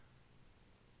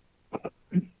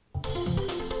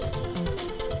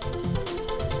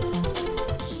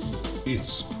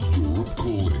It's Europe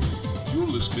Calling. You're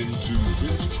listening to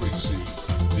Vince Tracy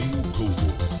and Neil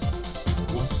Coble.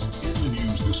 What's in the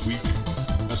news this week,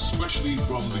 especially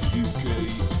from the UK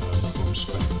and from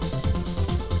Spain?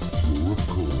 Europe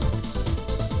Calling.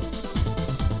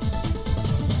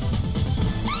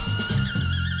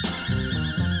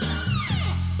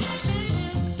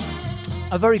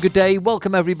 A very good day.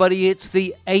 Welcome, everybody. It's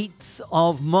the 8th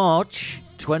of March,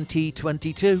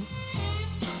 2022.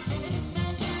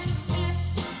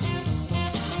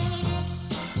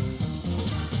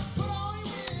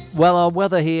 Well, our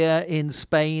weather here in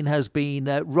Spain has been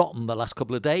rotten the last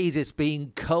couple of days. It's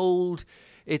been cold.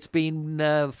 It's been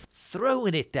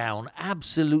throwing it down,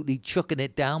 absolutely chucking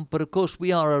it down. But, of course,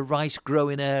 we are a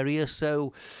rice-growing area,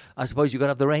 so I suppose you're going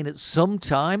to have the rain at some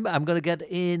time. I'm going to get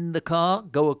in the car,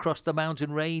 go across the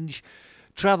mountain range,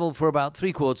 travel for about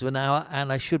 3/4 of an hour,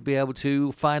 and I should be able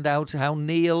to find out how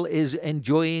Neil is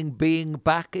enjoying being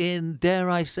back in, dare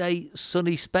I say,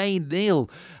 sunny Spain. Neil,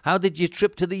 how did your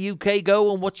trip to the UK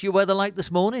go, and what's your weather like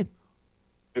this morning?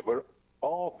 It was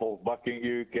awful back in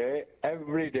UK.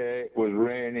 Every day was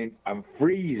raining and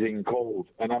freezing cold,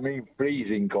 and I mean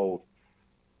freezing cold.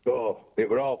 So it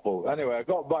was awful. Anyway, I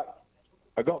got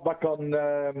back on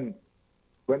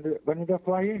when did I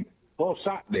fly in? Oh,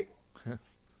 Saturday.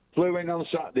 Flew in on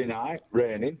Saturday night,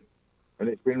 raining, and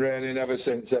it's been raining ever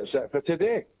since, except for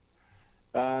today.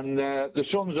 And the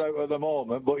sun's out at the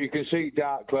moment, but you can see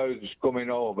dark clouds coming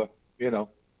over, you know.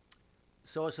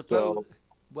 So I suppose...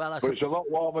 But it's a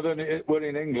lot warmer than it were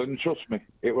in England, trust me.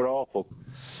 It were awful.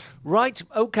 Right,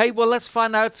 OK, well, let's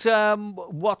find out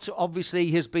what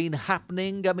obviously has been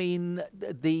happening. I mean,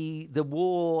 the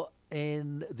war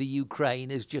in the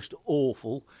Ukraine is just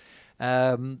awful.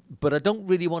 But I don't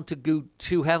really want to go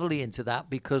too heavily into that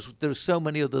because there's so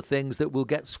many other things that will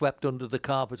get swept under the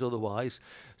carpet otherwise.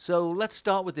 So let's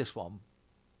start with this one.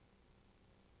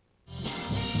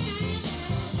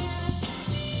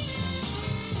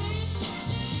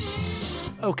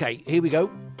 Okay, here we go.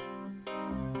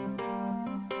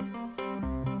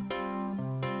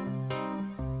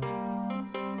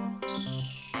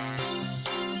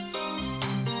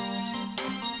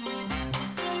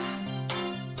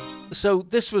 So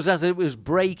this was as it was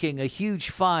breaking. A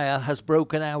huge fire has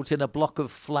broken out in a block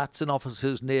of flats and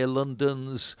offices near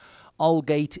London's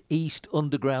Aldgate East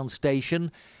Underground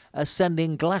Station,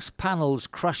 sending glass panels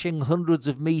crashing hundreds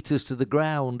of metres to the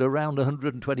ground. Around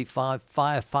 125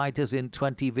 firefighters in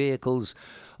 20 vehicles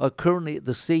are currently at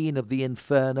the scene of the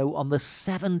inferno on the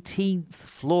 17th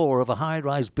floor of a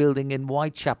high-rise building in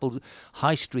Whitechapel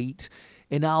High Street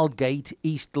in Aldgate,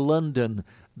 East London.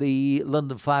 The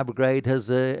London Fire Brigade has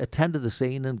attended the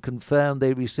scene and confirmed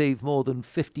they received more than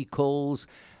 50 calls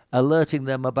alerting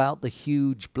them about the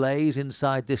huge blaze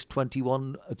inside this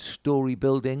 21-storey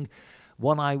building.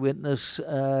 One eyewitness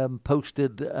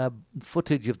posted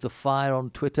footage of the fire on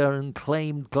Twitter and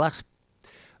claimed glass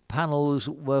panels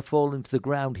were falling to the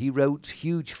ground. He wrote,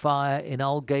 "Huge fire in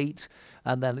Aldgate,"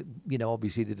 and then,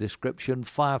 obviously the description.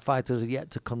 Firefighters are yet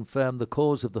to confirm the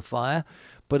cause of the fire,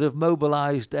 but have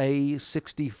mobilised a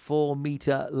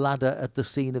 64-metre ladder at the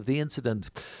scene of the incident.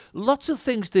 Lots of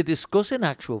things to discuss in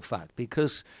actual fact,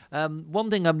 because one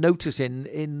thing I'm noticing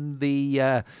in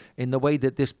the way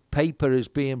that this paper is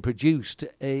being produced,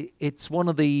 it's one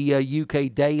of the UK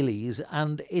dailies,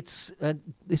 and it's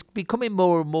becoming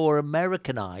more and more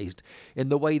Americanised in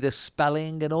the way they're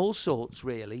spelling and all sorts,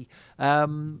 really.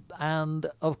 And,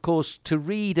 of course, to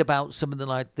read about something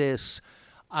like this,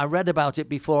 I read about it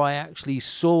before I actually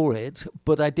saw it,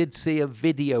 but I did see a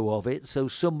video of it, so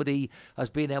somebody has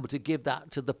been able to give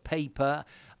that to the paper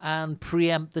and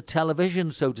preempt the television,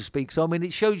 so to speak. So, I mean,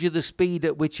 it shows you the speed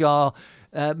at which our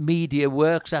media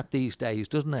works at these days,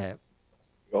 doesn't it?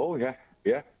 Oh, yeah.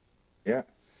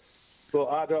 But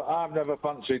I've never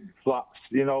fancied flats,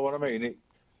 you know what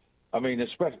I mean?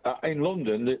 Especially in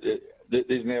London,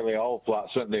 there's nearly all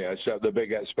flats, aren't there, except the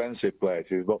big expensive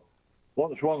places, but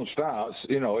once one starts,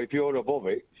 if you're above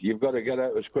it, you've got to get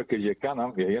out as quick as you can,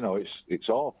 haven't you? It's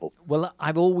awful. Well,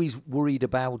 I've always worried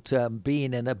about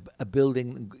being in a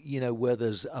building, where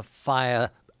there's a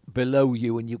fire below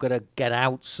you and you've got to get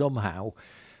out somehow.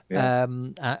 Yeah.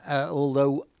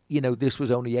 Although, this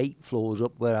was only 8 floors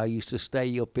up where I used to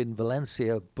stay up in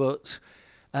Valencia. But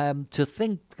to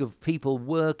think of people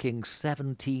working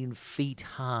 17 feet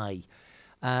high,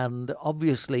 and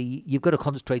obviously, you've got to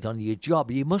concentrate on your job.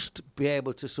 You must be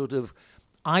able to sort of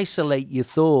isolate your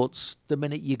thoughts the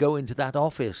minute you go into that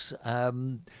office.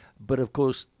 But of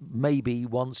course, maybe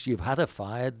once you've had a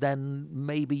fire, then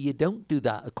maybe you don't do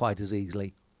that quite as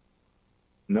easily.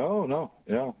 No.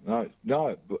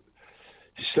 But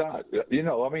start,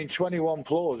 21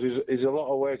 floors is a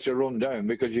lot of way to run down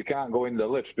because you can't go in the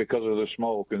lifts because of the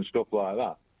smoke and stuff like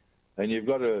that. And you've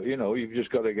got to, you've just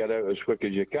got to get out as quick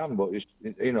as you can. But it's,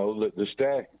 the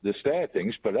stair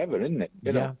thing's forever, isn't it?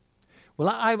 You know? Well,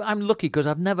 I'm lucky because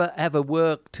I've never ever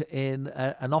worked in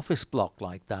an office block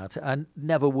like that, and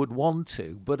never would want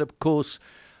to. But of course,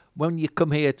 when you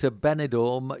come here to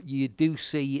Benidorm, you do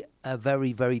see a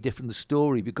very, very different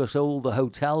story because all the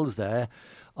hotels there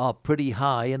are pretty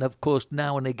high, and of course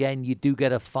now and again you do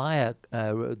get a fire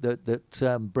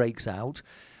that breaks out.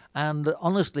 And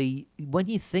honestly, when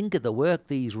you think of the work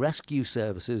these rescue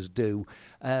services do,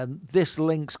 this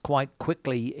links quite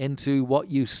quickly into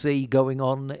what you see going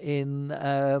on in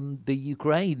the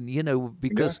Ukraine,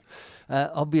 because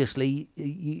obviously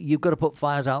you've got to put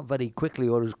fires out very quickly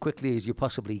or as quickly as you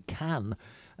possibly can.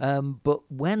 But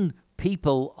when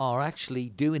people are actually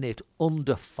doing it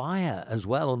under fire as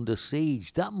well, under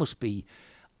siege, that must be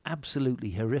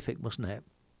absolutely horrific, mustn't it?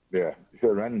 Yeah, it's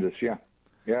horrendous, yeah.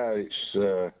 Yeah,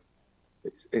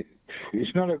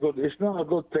 it's not a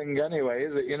good thing anyway,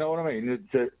 is it? You know what I mean?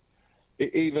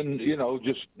 Even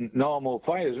just normal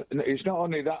fires. It's not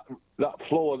only that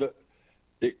floor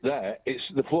it's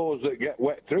the floors that get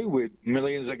wet through with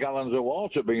millions of gallons of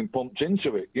water being pumped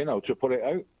into it. To put it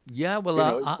out. Yeah,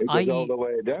 well, it goes all the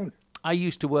way down. I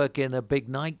used to work in a big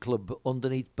nightclub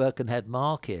underneath Birkenhead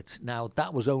Market. Now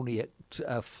that was only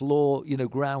at floor,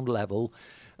 ground level,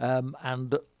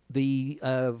 and the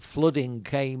flooding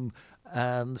came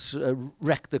and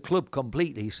wrecked the club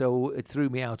completely, so it threw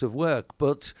me out of work.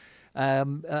 But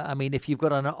if you've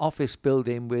got an office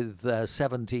building with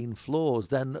 17 floors,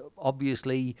 then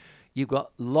obviously you've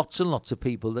got lots and lots of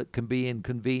people that can be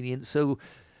inconvenienced. So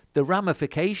the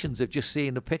ramifications of just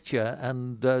seeing a picture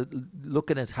and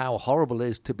looking at how horrible it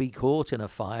is to be caught in a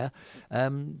fire,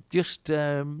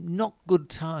 not good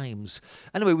times.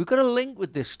 Anyway, we've got a link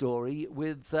with this story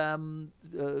with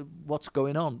what's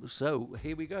going on. So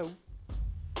here we go.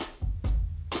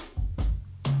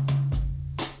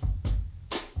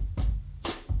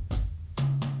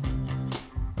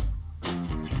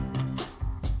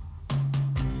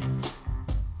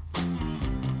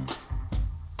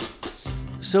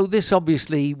 So this,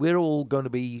 obviously, we're all going to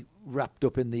be wrapped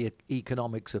up in the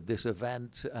economics of this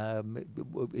event.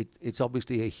 It's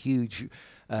obviously a huge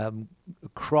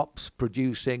crops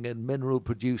producing and mineral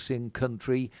producing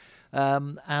country.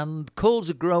 And calls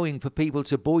are growing for people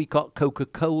to boycott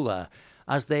Coca-Cola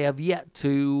as they have yet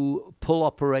to pull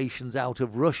operations out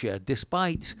of Russia,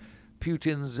 despite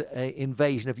Putin's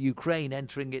invasion of Ukraine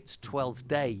entering its 12th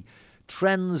day.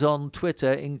 Trends on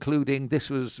Twitter, including, this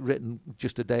was written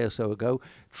just a day or so ago,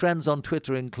 trends on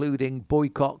Twitter including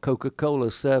boycott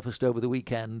Coca-Cola surfaced over the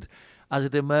weekend as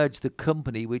it emerged the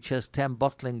company, which has 10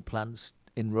 bottling plants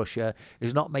in Russia,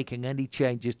 is not making any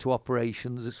changes to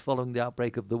operations following the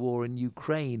outbreak of the war in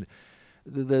Ukraine.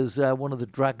 There's one of the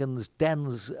Dragon's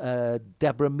Dens,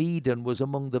 Deborah Meaden, was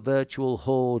among the virtual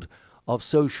horde of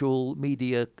social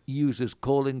media users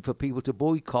calling for people to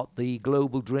boycott the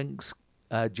global drinks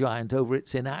giant over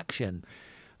its inaction.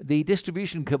 The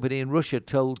distribution company in Russia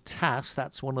told TASS,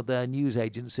 that's one of their news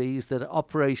agencies, that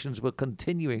operations were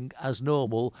continuing as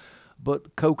normal,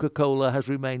 but Coca-Cola has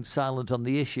remained silent on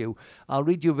the issue. I'll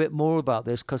read you a bit more about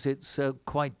this because it's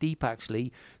quite deep,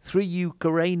 actually. 3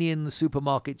 Ukrainian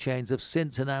supermarket chains have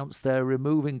since announced they're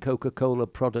removing Coca-Cola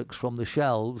products from the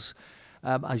shelves,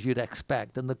 as you'd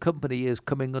expect, and the company is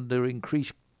coming under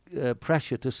increased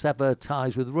pressure to sever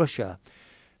ties with Russia.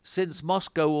 Since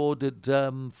Moscow ordered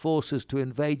forces to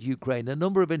invade Ukraine, a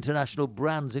number of international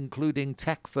brands, including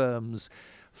tech firms,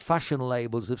 fashion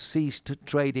labels, have ceased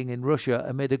trading in Russia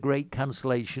amid a great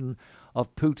cancellation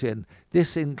of Putin.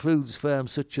 This includes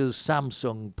firms such as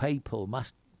Samsung, PayPal,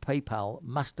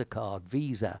 MasterCard,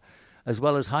 Visa, as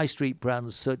well as high street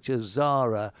brands such as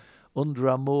Zara, Under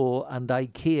Armour and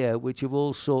IKEA, which have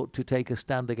all sought to take a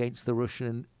stand against the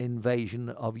Russian invasion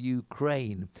of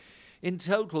Ukraine. In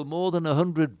total, more than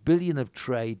 100 billion of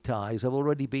trade ties have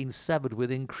already been severed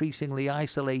with increasingly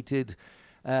isolated,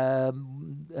 with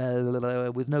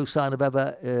no sign of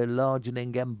ever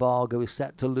largening embargo is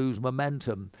set to lose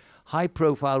momentum.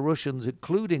 High-profile Russians,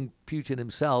 including Putin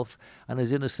himself and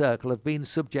his inner circle, have been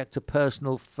subject to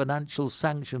personal financial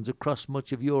sanctions across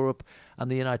much of Europe and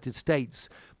the United States.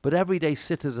 But everyday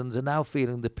citizens are now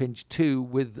feeling the pinch too,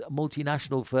 with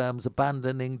multinational firms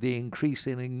abandoning the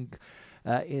increasing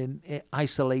in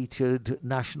isolated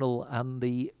national and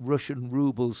the Russian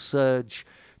ruble surge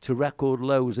to record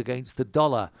lows against the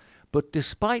dollar. But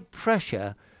despite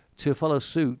pressure to follow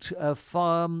suit.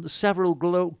 Several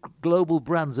global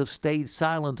brands have stayed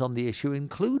silent on the issue,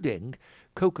 including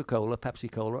Coca-Cola,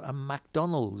 Pepsi-Cola, and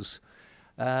McDonald's.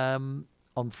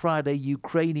 On Friday,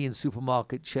 Ukrainian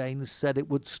supermarket chains said it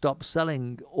would stop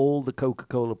selling all the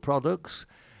Coca-Cola products,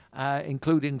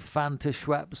 including Fanta,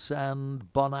 Schweppes,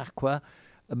 and Bon Aqua,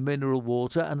 mineral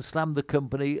water, and slammed the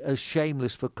company as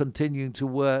shameless for continuing to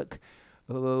work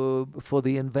for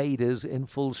the invaders in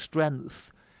full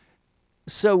strength.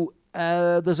 So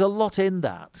there's a lot in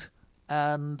that,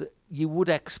 and you would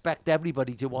expect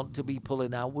everybody to want to be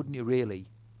pulling out, wouldn't you, really?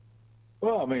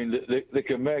 Well, I mean, they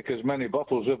can make as many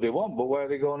bottles as they want, but where are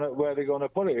they going to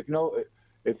put it?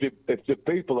 If the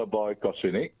people are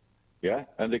boycotting it, yeah,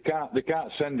 and they can't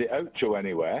send it out to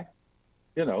anywhere,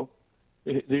 you know,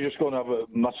 they're just going to have a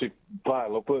massive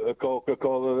pile up of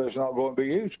Coca-Cola that's not going to be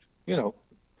used, you know.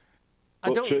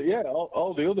 But yeah,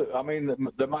 all the other, I mean,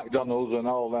 the McDonald's and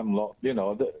all them lot, you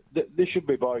know, they should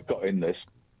be boycotting this,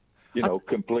 you know,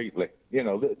 completely. You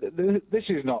know, this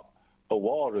is not a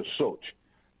war as such.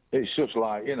 It's just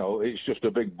like, you know, it's just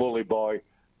a big bully boy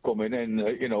coming in,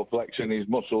 you know, flexing his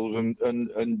muscles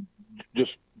and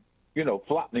just, you know,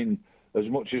 flattening as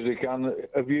much as he can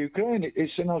of Ukraine.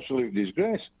 It's an absolute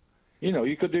disgrace. You know,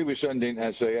 you could do with sending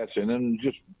SAS in and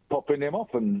just popping him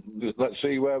off and let's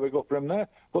see where we go from there.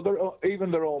 But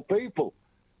even their own people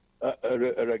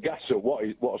are aghast at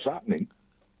what's happening.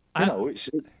 You know,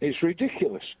 it's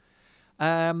ridiculous.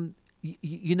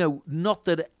 You know, not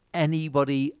that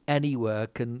anybody anywhere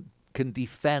can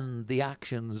defend the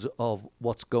actions of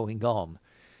what's going on.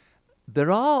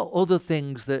 There are other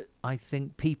things that I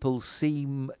think people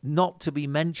seem not to be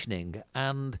mentioning,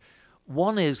 and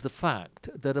one is the fact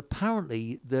that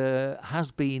apparently there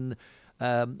has been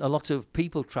a lot of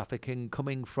people trafficking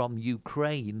coming from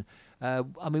Ukraine.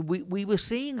 I mean, we were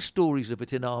seeing stories of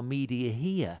it in our media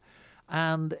here,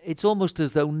 and it's almost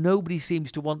as though nobody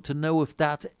seems to want to know if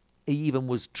that even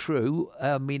was true.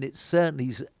 I mean, it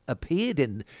certainly appeared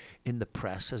in the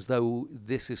press as though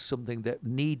this is something that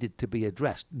needed to be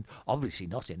addressed. Obviously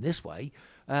not in this way.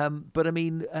 But I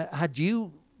mean, had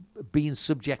you been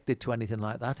subjected to anything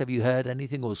like that? Have you heard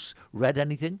anything or read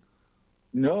anything?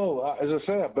 No, as I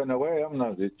say, I've been away, haven't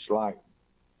I? It's like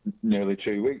nearly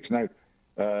 2 weeks now.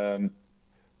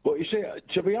 But you see,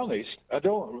 to be honest, I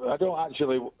don't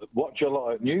actually watch a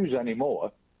lot of news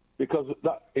anymore, because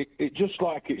it just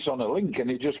like it's on a link and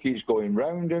it just keeps going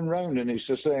round and round, and it's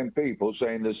the same people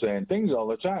saying the same things all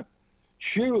the time.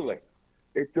 Surely,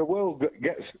 if the world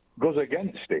goes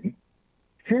against him,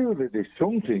 surely there's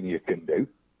something you can do.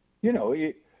 You know,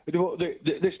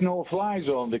 this no-fly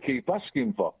zone they keep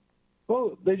asking for.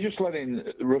 Well, they're just letting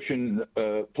Russian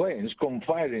planes come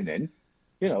firing in,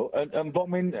 you know, and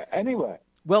bombing anywhere.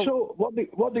 Well, so what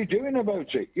are they doing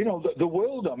about it? You know, the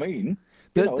world, I mean,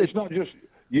 it's not just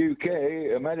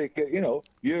UK, America, you know,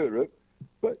 Europe,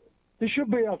 but they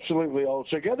should be absolutely all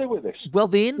together with this. Well,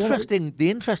 the interesting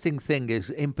thing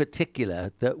is, in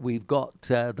particular, that we've got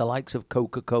the likes of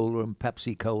Coca-Cola and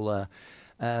Pepsi-Cola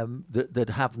that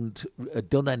haven't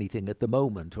done anything at the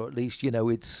moment, or at least, you know,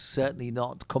 it's certainly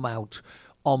not come out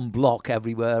en bloc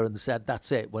everywhere and said,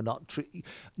 that's it, we're not...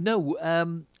 No,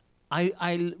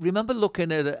 I remember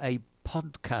looking at a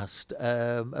podcast,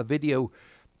 a video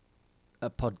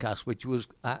podcast, which was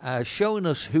showing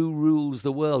us who rules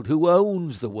the world, who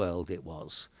owns the world it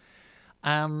was.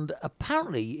 And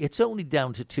apparently it's only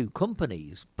down to two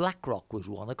companies. BlackRock was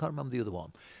one, I can't remember the other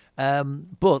one.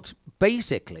 But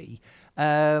basically,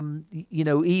 you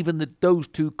know, even those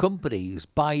two companies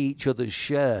buy each other's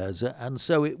shares, and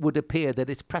so it would appear that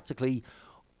it's practically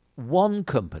one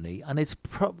company, and it's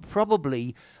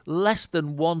probably less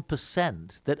than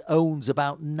 1% that owns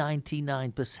about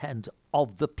 99%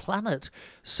 of the planet.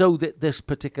 So that this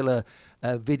particular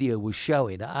video was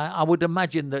showing, I would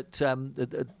imagine that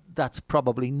that's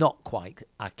probably not quite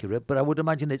accurate, but I would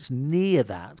imagine it's near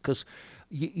that, because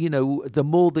you know, the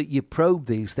more that you probe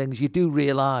these things, you do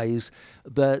realise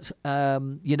that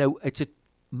you know, it's a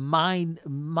minute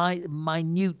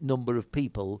number of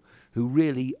people who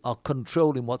really are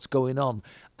controlling what's going on.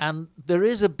 And there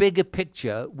is a bigger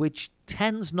picture which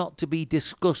tends not to be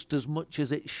discussed as much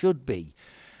as it should be.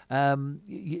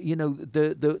 You know,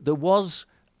 there was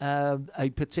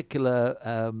a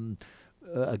particular,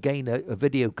 again, a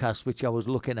video cast which I was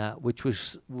looking at, which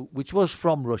was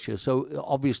from Russia, so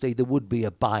obviously there would be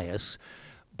a bias.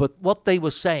 But what they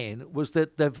were saying was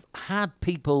that they've had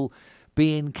people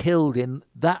being killed in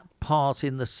that part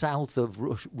in the south of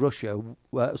Russia,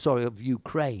 of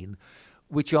Ukraine,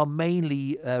 which are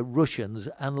mainly Russians,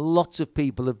 and lots of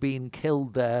people have been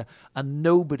killed there, and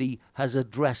nobody has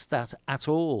addressed that at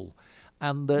all.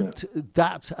 and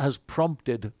that has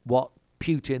prompted what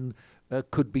Putin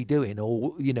could be doing,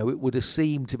 or it would have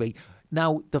seemed to be.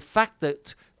 Now, the fact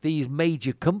that these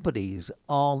major companies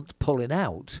aren't pulling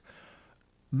out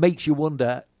makes you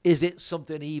wonder, is it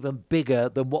something even bigger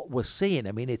than what we're seeing?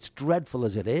 I mean, it's dreadful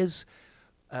as it is.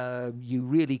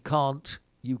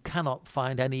 You cannot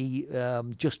find any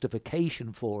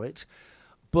justification for it.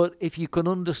 But if you can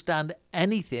understand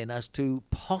anything as to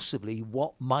possibly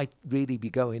what might really be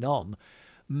going on,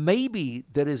 maybe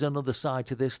there is another side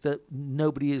to this that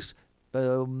nobody is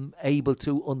able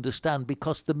to understand,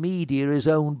 because the media is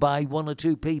owned by one or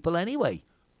two people anyway.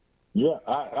 Yeah,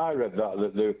 I read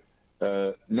that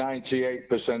the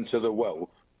 98% of the wealth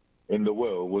in the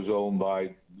world was owned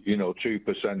by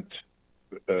 2%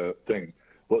 thing.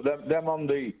 But them on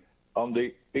the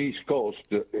east coast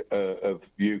of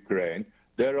Ukraine,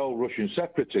 they're all Russian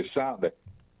separatists, aren't they?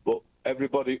 But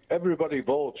everybody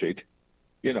voted,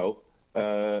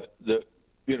 that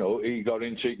he got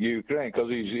into Ukraine because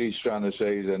he's trying to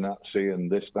say he's a Nazi and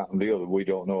this, that, and the other.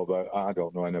 I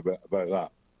don't know anything about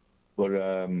that. But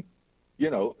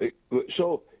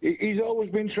so he's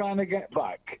always been trying to get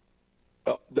back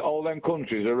all them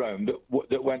countries around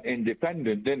that went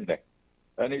independent, didn't they?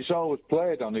 And it's always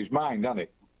played on his mind, hasn't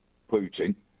it,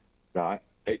 Putin? Right?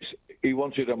 He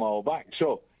wanted them all back.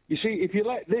 So you see, if you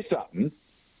let this happen,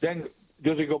 then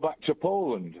does he go back to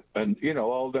Poland and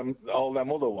all them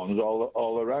other ones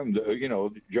all around,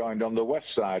 joined on the west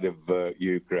side of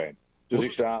Ukraine? Does he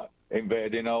start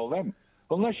invading all them?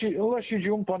 Unless you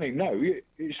jump on him now,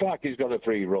 it's like he's got a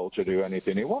free roll to do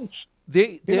anything he wants.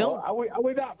 Are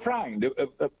we that frightened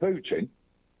of Putin?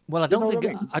 Well,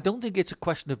 I don't think it's a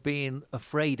question of being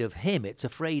afraid of him. It's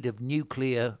afraid of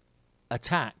nuclear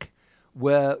attack,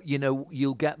 where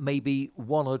you'll get maybe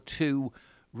one or two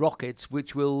rockets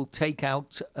which will take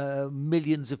out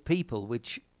millions of people.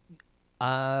 Which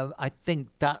I think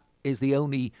that is the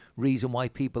only reason why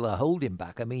people are holding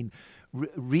back. I mean,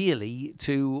 really,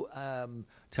 to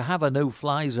have a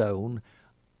no-fly zone.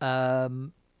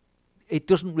 It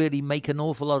doesn't really make an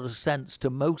awful lot of sense to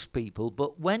most people,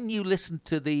 but when you listen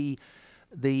to the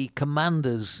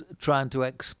commanders trying to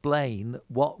explain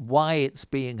why it's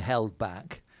being held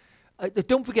back,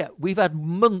 don't forget, we've had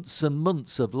months and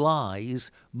months of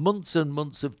lies, months and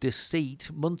months of deceit,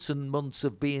 months and months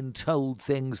of being told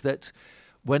things that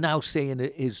we're now seeing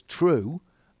is true.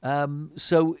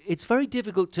 So it's very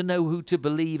difficult to know who to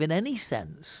believe in any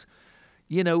sense.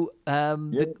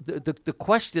 The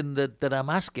question that I'm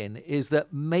asking is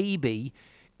that maybe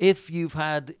if you've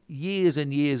had years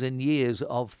and years and years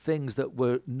of things that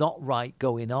were not right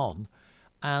going on,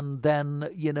 and then,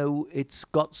 it's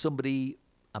got somebody,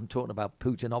 I'm talking about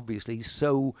Putin, obviously,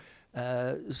 so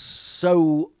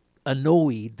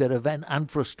annoyed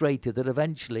and frustrated that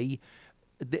eventually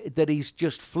that he's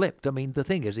just flipped. I mean, the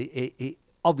thing is,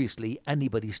 obviously,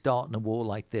 anybody starting a war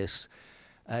like this,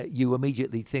 you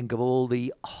immediately think of all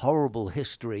the horrible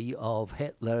history of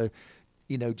Hitler,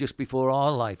 just before our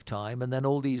lifetime, and then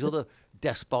all these other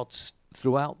despots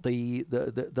throughout the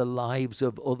lives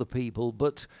of other people.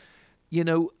 But,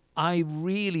 I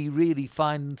really, really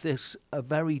find this a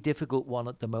very difficult one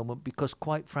at the moment, because,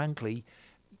 quite frankly,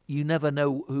 you never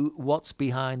know what's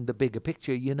behind the bigger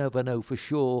picture. You never know for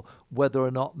sure whether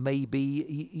or not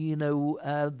maybe,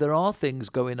 there are things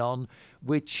going on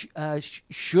which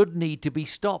should need to be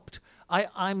stopped.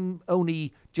 I'm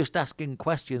only just asking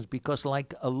questions because,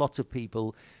 like a lot of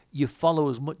people, you follow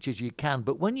as much as you can.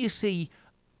 But when you see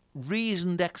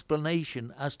reasoned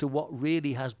explanation as to what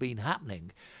really has been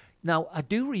happening. Now, I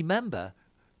do remember,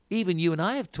 even you and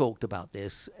I have talked about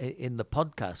this in the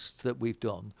podcasts that we've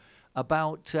done,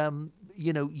 about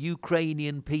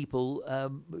Ukrainian people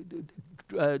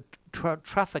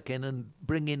trafficking and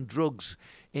bringing drugs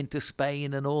into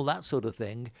Spain and all that sort of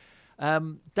thing.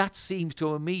 That seems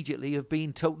to immediately have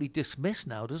been totally dismissed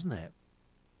now, doesn't it?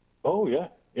 Oh yeah.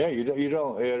 You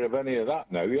don't hear of any of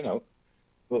that now,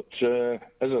 But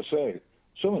as I say,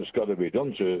 something's got to be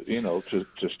done to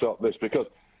stop this, because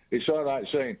it's all right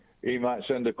saying he might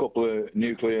send a couple of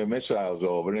nuclear missiles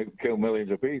over and it'll kill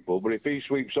millions of people. But if he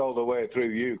sweeps all the way through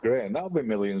Ukraine, that'll be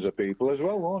millions of people as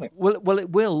well, won't it? Well, it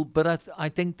will. But I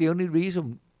think the only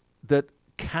reason that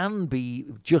can be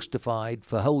justified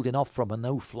for holding off from a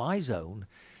no-fly zone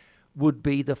would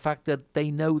be the fact that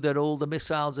they know that all the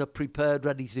missiles are prepared,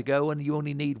 ready to go, and you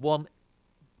only need one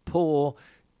poor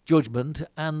judgment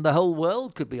and the whole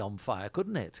world could be on fire,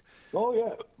 couldn't it? Oh,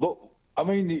 yeah. But, I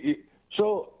mean,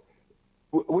 so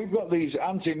we've got these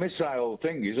anti-missile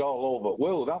thingies all over the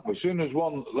world, haven't we? As soon as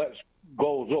one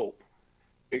goes up,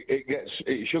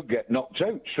 it should get knocked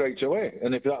out straight away.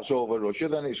 And if that's over Russia,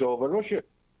 then it's over Russia.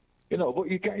 But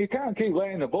you can't keep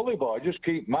letting the bully boy just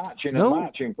keep marching No. and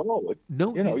marching forward.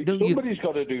 No, Somebody's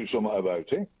got to do something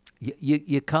about it.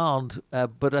 You can't,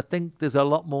 but I think there's a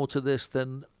lot more to this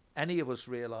than any of us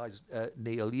realise,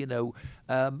 Neil.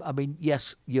 I mean,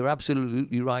 yes, you're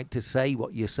absolutely right to say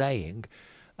what you're saying,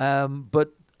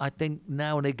 but I think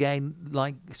now and again,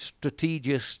 like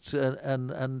strategists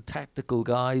and tactical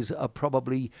guys are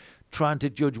probably trying to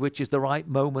judge which is the right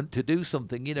moment to do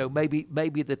something.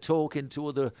 Maybe they're talking to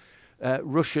other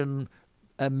Russian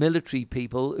military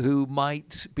people who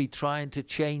might be trying to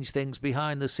change things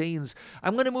behind the scenes.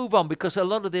 I'm going to move on because a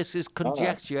lot of this is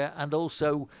conjecture, and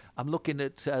also I'm looking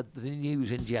at the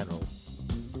news in general.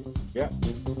 Yeah.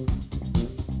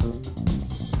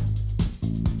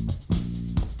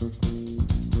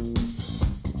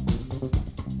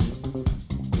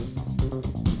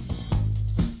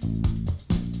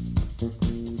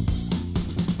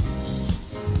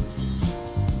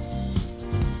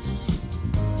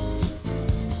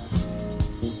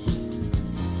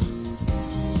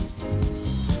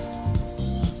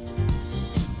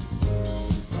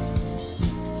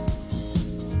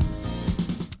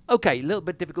 Okay, a little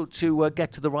bit difficult to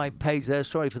get to the right page there.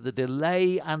 Sorry for the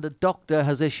delay. And a doctor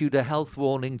has issued a health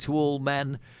warning to all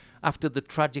men after the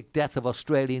tragic death of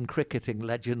Australian cricketing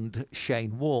legend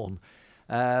Shane Warne.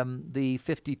 The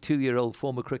 52-year-old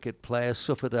former cricket player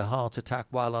suffered a heart attack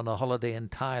while on a holiday in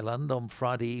Thailand on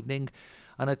Friday evening,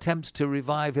 and attempts to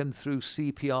revive him through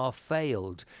CPR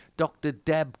failed. Dr.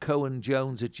 Deb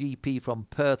Cohen-Jones, a GP from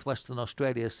Perth, Western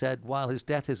Australia, said, while his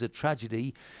death is a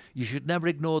tragedy, you should never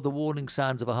ignore the warning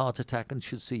signs of a heart attack and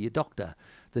should see your doctor.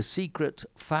 The Secret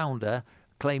founder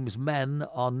claims men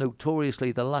are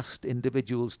notoriously the last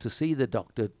individuals to see the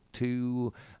doctor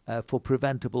for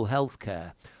preventable health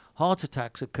care. Heart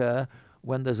attacks occur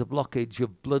when there's a blockage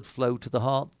of blood flow to the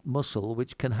heart muscle,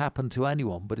 which can happen to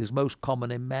anyone, but is most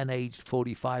common in men aged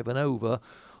 45 and over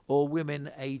or women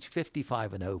aged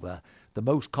 55 and over. The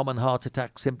most common heart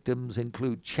attack symptoms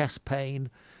include chest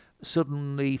pain,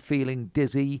 suddenly feeling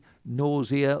dizzy,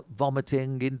 nausea,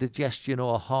 vomiting, indigestion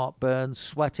or heartburn,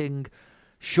 sweating,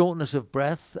 shortness of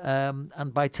breath,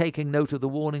 and by taking note of the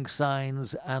warning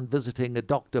signs and visiting a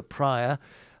doctor prior,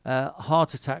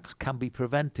 heart attacks can be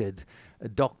prevented.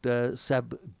 Dr.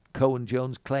 Seb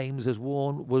Cohen-Jones claims as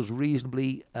Warne was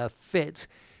reasonably fit,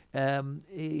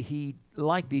 he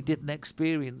likely didn't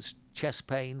experience chest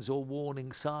pains or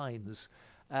warning signs.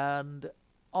 And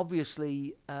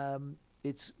obviously,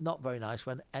 it's not very nice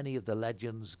when any of the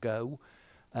legends go.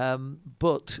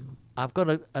 But I've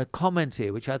got a comment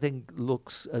here which I think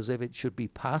looks as if it should be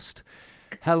passed.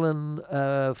 Helen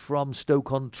from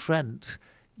Stoke-on-Trent.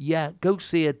 Yeah, go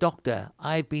see a doctor.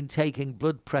 I've been taking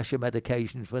blood pressure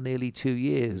medication for nearly 2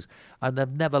 years and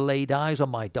I've never laid eyes on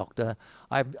my doctor.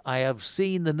 I have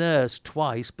seen the nurse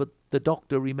twice, but the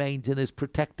doctor remains in his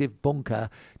protective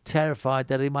bunker, terrified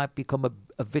that he might become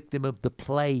a victim of the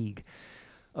plague.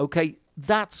 Okay,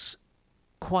 that's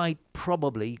quite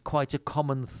probably quite a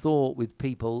common thought with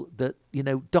people that,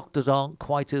 doctors aren't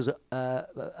quite as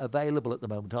available at the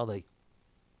moment, are they?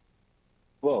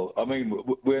 Well, I mean,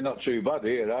 we're not too bad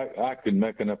here. I can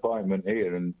make an appointment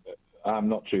here, and I'm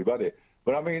not too bad here.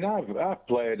 But I mean, I've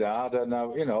played hard, and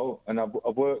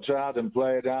I've worked hard and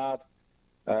played hard.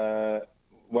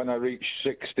 When I reached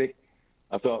 60,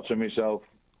 I thought to myself,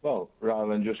 well,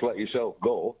 rather than just let yourself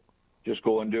go, just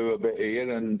go and do a bit here,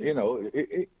 and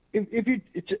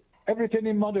everything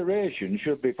in moderation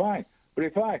should be fine. But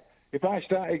if I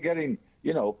started getting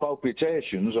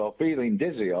palpitations or feeling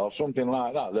dizzy or something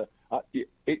like that,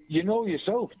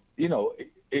 yourself,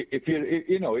 if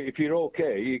you're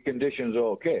okay, your condition's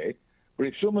okay. But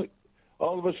if someone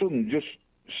all of a sudden just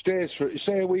stays for,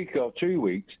 say, a week or 2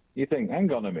 weeks, you think,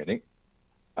 hang on a minute,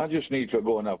 I just need to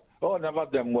go and have. Oh, and I've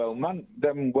had them well man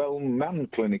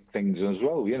clinic things as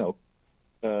well,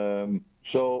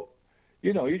 So,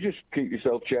 you just keep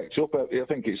yourself checked up. I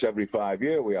think it's every 5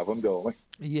 years we have them, don't we?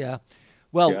 Yeah.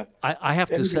 Well, yeah. I have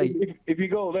to say... If you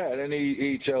go there and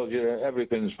he tells you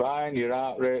everything's fine, your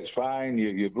heart rate's fine,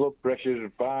 your blood pressure's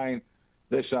fine,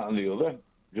 this, that and the other,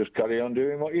 just carry on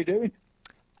doing what you're doing.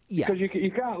 Yeah. Because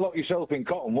you can't lock yourself in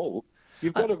cotton wool.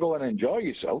 You've got to go and enjoy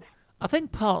yourself. I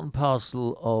think part and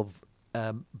parcel of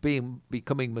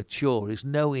becoming mature is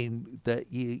knowing that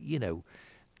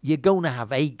you're going to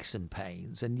have aches and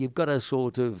pains, and you've got to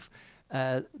sort of...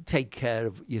 take care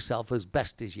of yourself as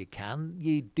best as you can.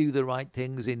 You do the right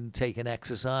things in taking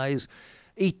exercise,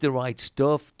 eat the right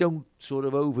stuff, don't sort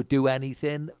of overdo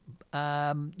anything.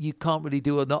 You can't really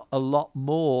do a lot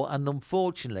more, and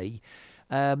unfortunately,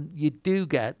 you do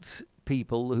get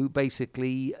people who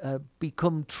basically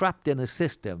become trapped in a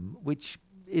system which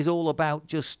is all about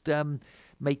just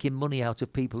making money out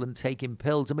of people and taking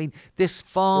pills. I mean, this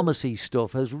pharmacy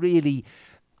stuff has really.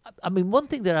 I mean, one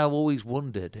thing that I've always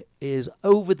wondered is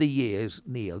over the years,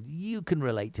 Neil, you can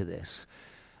relate to this.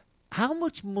 How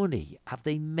much money have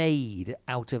they made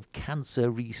out of cancer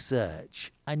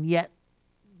research? And yet,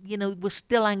 we're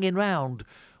still hanging around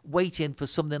waiting for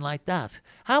something like that.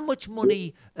 How much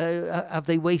money have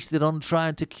they wasted on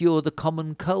trying to cure the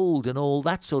common cold and all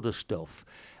that sort of stuff?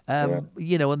 And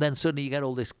then suddenly you get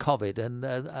all this COVID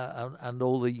and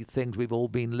all the things we've all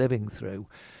been living through.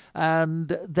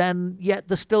 And then yet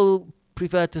they still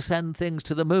prefer to send things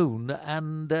to the moon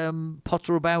and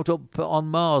potter about up on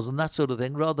Mars and that sort of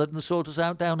thing rather than sort us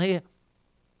out down here.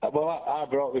 Well, I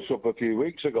brought this up a few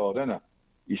weeks ago, didn't I?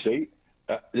 You see,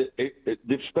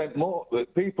 they've spent more.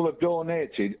 People have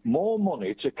donated more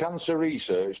money to cancer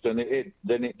research than it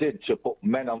did to put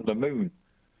men on the moon,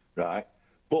 right?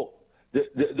 But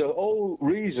the whole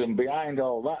reason behind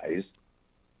all that is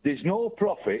there's no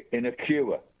profit in a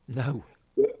cure. No.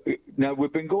 Now,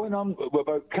 we've been going on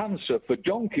about cancer for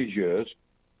donkey's years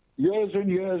and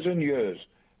years,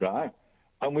 right?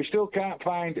 And we still can't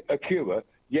find a cure,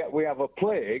 yet we have a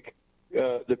plague,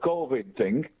 the COVID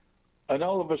thing, and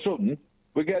all of a sudden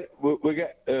we get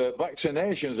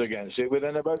vaccinations against it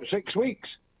within about 6 weeks.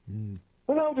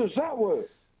 Well, how does that work?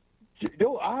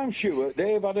 I'm sure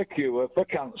they've had a cure for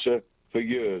cancer for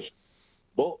years,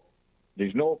 but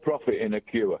there's no profit in a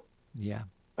cure. Yeah.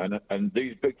 And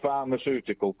these big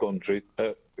pharmaceutical companies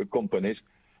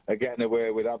are getting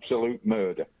away with absolute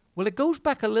murder. Well, it goes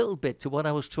back a little bit to what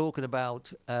I was talking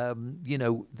about.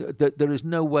 There is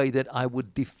no way that I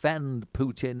would defend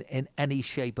Putin in any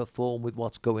shape or form with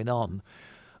what's going on.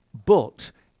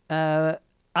 But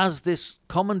as this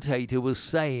commentator was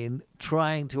saying,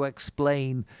 trying to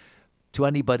explain to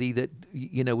anybody that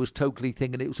was totally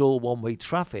thinking it was all one-way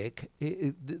traffic,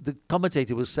 the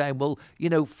commentator was saying, well,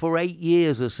 for 8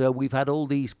 years or so we've had all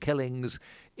these killings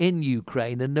in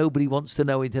Ukraine and nobody wants to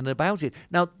know anything about it.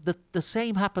 Now the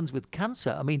same happens with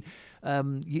cancer. I mean,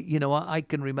 I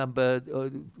can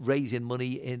remember raising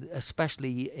money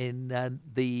especially in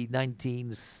the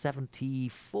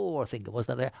 1974, I think it was,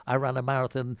 that I ran a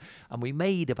marathon and we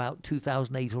made about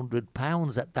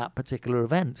 £2,800 at that particular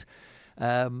event.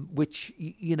 Which,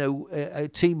 a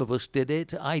team of us did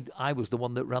it. I was the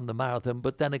one that ran the marathon,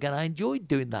 but then again, I enjoyed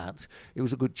doing that. It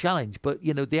was a good challenge. But,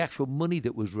 the actual money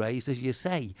that was raised, as you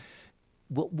say,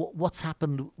 what's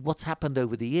happened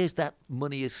over the years, that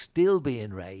money is still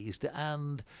being raised.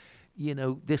 And,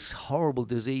 this horrible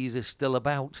disease is still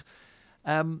about.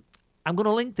 I'm going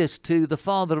to link this to the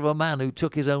father of a man who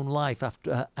took his own life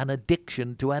after an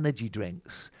addiction to energy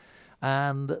drinks.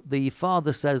 And the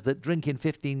father says that drinking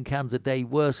 15 cans a day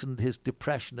worsened his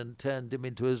depression and turned him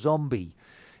into a zombie.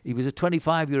 He was a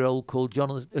 25-year-old called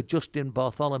Justin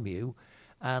Bartholomew,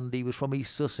 and he was from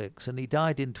East Sussex. And he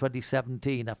died in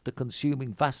 2017 after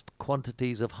consuming vast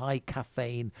quantities of high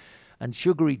caffeine and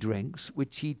sugary drinks,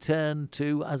 which he turned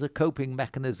to as a coping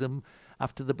mechanism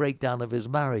after the breakdown of his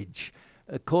marriage.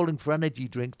 Calling for energy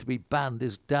drinks to be banned,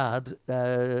 his dad,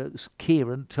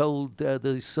 Kieran, told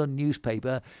the Sun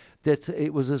newspaper that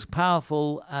it was as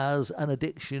powerful as an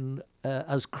addiction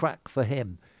as crack for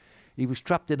him. He was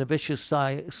trapped in a vicious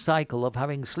cycle of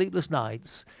having sleepless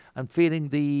nights and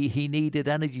feeling he needed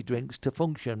energy drinks to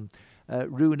function,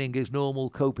 ruining his normal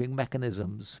coping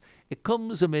mechanisms. It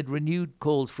comes amid renewed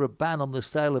calls for a ban on the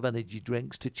sale of energy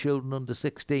drinks to children under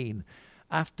 16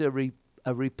 after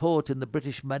a report in the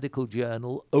British medical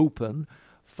journal, Open,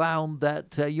 found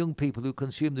that young people who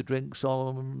consume the drinks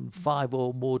on 5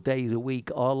 or more days a week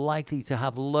are likely to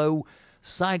have low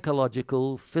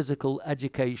psychological, physical,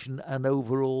 education and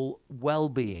overall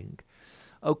well-being.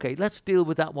 Okay, let's deal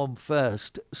with that one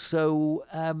first. So,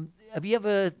 have you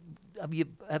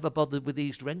ever bothered with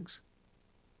these drinks?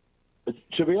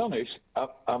 To be honest,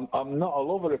 I'm not a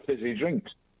lover of fizzy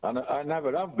drinks, and I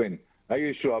never have been. I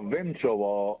used to have Vimto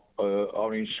or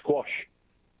orange squash,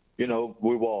 with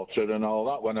water and all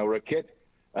that when I was a kid.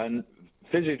 And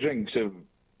fizzy drinks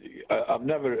I've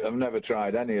never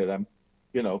tried any of them.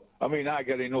 I mean, I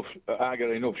get enough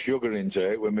sugar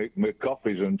into it with my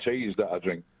coffees and teas that I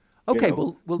drink. Okay,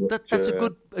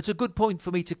 that's a good point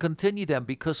for me to continue then,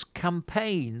 because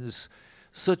campaigns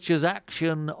such as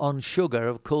Action on Sugar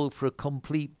have called for a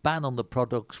complete ban on the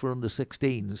products for under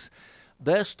 16s.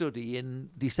 Their study in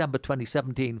December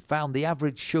 2017 found the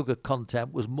average sugar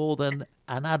content was more than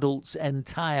an adult's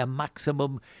entire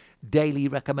maximum daily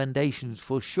recommendations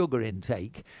for sugar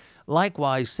intake.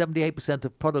 Likewise, 78%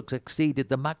 of products exceeded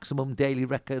the maximum daily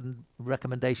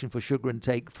recommendation for sugar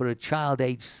intake for a child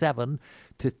aged 7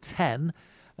 to 10.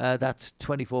 That's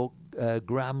 24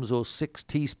 grams or 6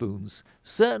 teaspoons.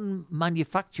 Certain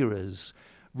manufacturers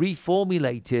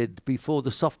reformulated before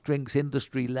the soft drinks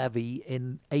industry levy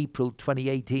in April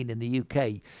 2018 in the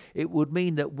UK. It would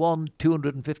mean that one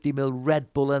 250ml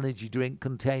Red Bull energy drink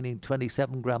containing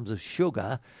 27 grams of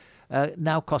sugar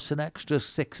now costs an extra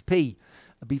 6p.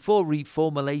 Before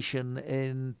reformulation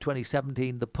in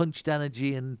 2017, the Punched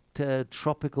Energy and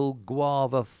Tropical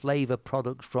Guava flavour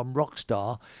products from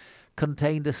Rockstar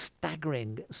contained a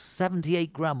staggering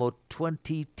 78 gram or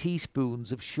 20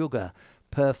 teaspoons of sugar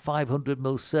per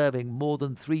 500ml serving, more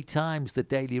than 3 times the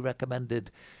daily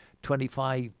recommended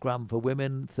 25 gram for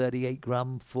women, 38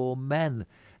 gram for men.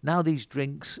 Now these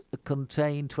drinks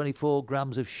contain 24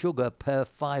 grams of sugar per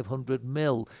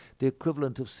 500ml, the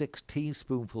equivalent of 6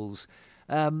 teaspoonfuls.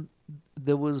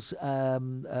 There was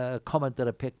a comment that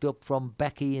I picked up from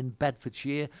Becky in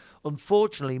Bedfordshire.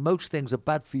 Unfortunately, most things are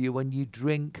bad for you when you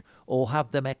drink or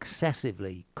have them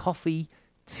excessively. Coffee,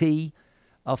 tea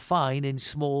are fine in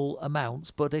small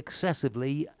amounts, but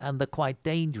excessively, and they're quite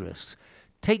dangerous.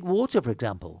 Take water, for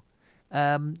example.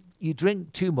 You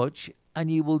drink too much and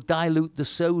you will dilute the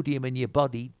sodium in your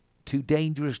body to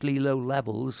dangerously low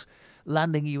levels,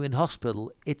 landing you in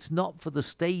hospital. It's not for the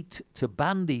state to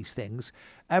ban these things.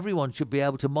 Everyone should be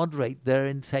able to moderate their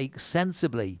intake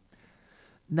sensibly.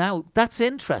 Now, that's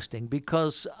interesting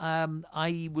because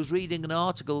I was reading an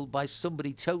article by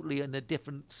somebody totally in a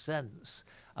different sense,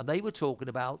 and they were talking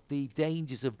about the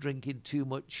dangers of drinking too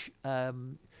much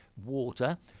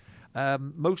water.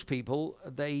 Most people,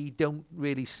 they don't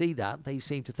really see that. They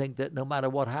seem to think that no matter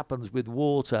what happens with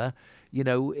water,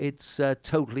 it's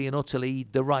totally and utterly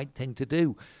the right thing to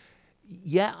do.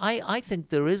 Yeah, I think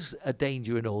there is a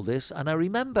danger in all this. And I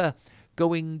remember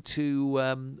going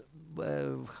to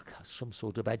some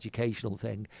sort of educational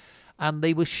thing, and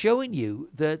they were showing you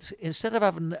that instead of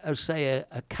having, say,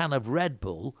 a can of Red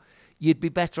Bull, you'd be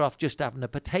better off just having a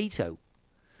potato.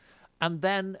 And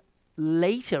then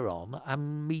later on,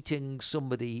 I'm meeting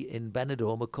somebody in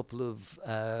Benidorm a couple of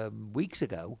weeks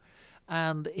ago,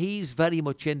 and he's very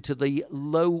much into the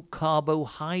low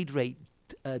carbohydrate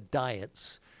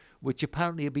diets, which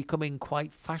apparently are becoming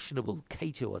quite fashionable.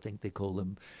 Keto, I think they call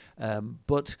them.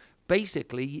 But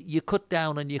basically, you cut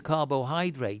down on your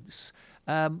carbohydrates,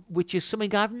 which is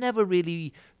something I've never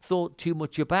really thought too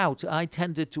much about. I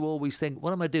tended to always think,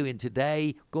 what am I doing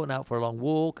today? Going out for a long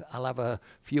walk, I'll have a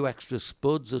few extra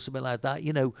spuds or something like that,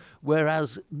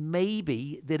 whereas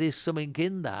maybe there is something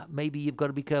in that. Maybe you've got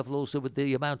to be careful also with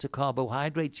the amount of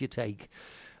carbohydrates you take.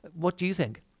 What do you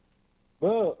think?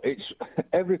 Well, it's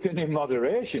everything in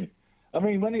moderation. I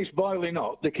mean, when it's boiling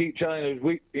hot, they keep telling us,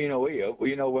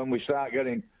 when we start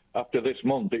getting, after this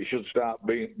month, it should start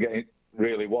getting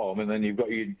really warm, and then you've got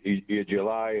your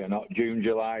July and June,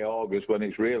 July, August when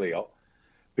it's really hot.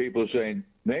 People are saying,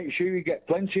 make sure you get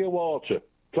plenty of water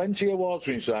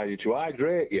inside you to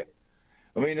hydrate you.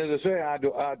 I mean, as I say,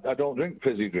 I don't drink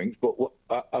fizzy drinks, but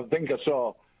I think I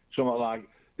saw something like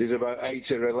there's about 8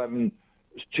 or 11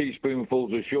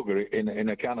 teaspoonfuls of sugar in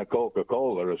a can of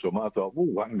Coca-Cola or something. I thought,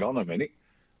 hang on a minute,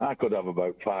 I could have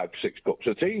about 5-6 cups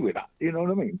of tea with that. You know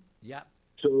what I mean? Yeah.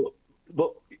 So,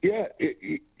 but yeah,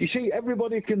 you see,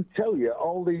 everybody can tell you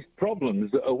all these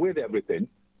problems that are with everything,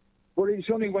 but it's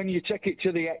only when you take it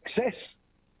to the excess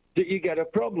that you get a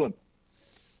problem.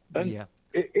 And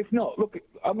if not, look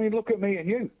at me and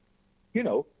you.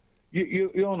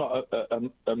 You're not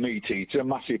a meat eater, a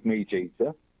massive meat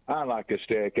eater. I like a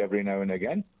steak every now and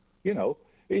again.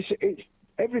 It's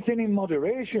everything in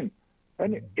moderation.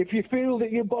 And if you feel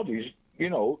that your body's,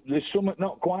 there's something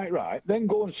not quite right, then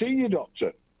go and see your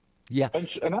doctor. Yeah.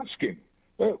 And ask him,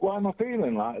 why am I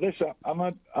feeling like this? Am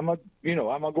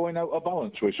I going out of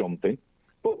balance with something?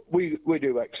 But we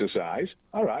do exercise.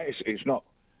 All right, it's not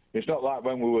like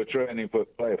when we were training for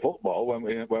play football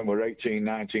when we're 18,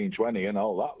 19, 20 and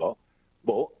all that lot.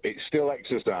 But it's still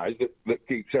exercise that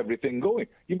keeps everything going.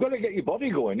 You've got to get your body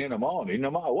going in the morning,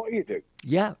 no matter what you do.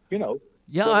 Yeah.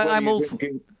 Yeah, I'm all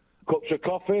drinking cups of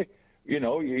coffee.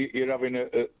 You're having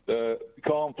a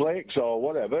cornflakes or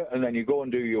whatever, and then you go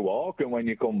and do your walk, and when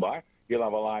you come back, you'll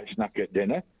have a light snack at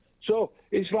dinner. So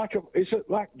it's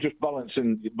like just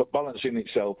balancing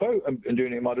itself out and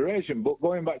doing it in moderation. But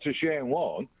going back to Shane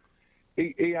Warne,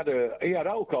 he had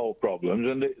alcohol problems,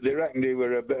 and they reckoned he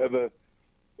were a bit of a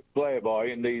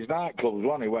playboy in these nightclubs,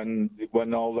 wasn't he?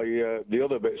 When all the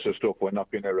other bits of stuff were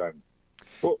knocking around.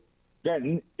 But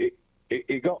then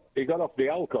he got off the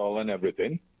alcohol and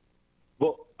everything.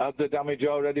 But has the damage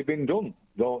already been done?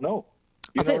 Don't know.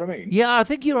 You know what I mean? Yeah, I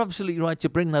think you're absolutely right to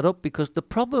bring that up, because the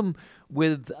problem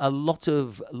with a lot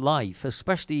of life,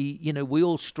 especially, we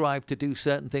all strive to do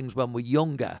certain things when we're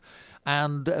younger.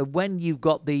 And when you've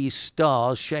got these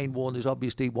stars, Shane Warne is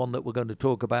obviously one that we're going to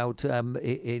talk about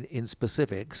in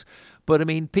specifics. But I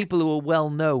mean, people who are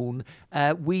well known,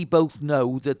 we both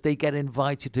know that they get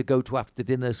invited to go to after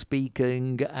dinner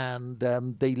speaking, and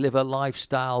they live a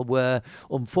lifestyle where,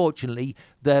 unfortunately,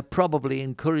 they're probably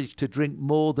encouraged to drink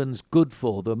more than's good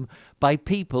for them by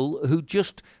people who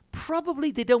just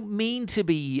probably they don't mean to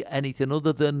be anything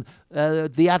other than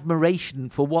the admiration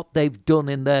for what they've done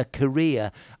in their career,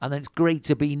 and it's great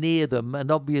to be near them. And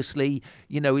obviously,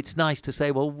 it's nice to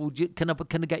say, well, can I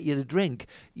get you a drink?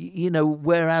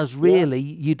 Whereas really,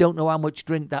 you don't know how much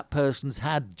drink that person's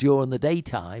had during the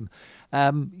daytime.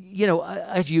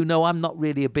 As you know, I'm not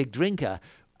really a big drinker.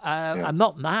 I'm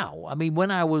not now. I mean, when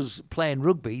I was playing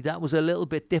rugby, that was a little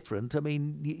bit different. I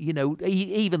mean,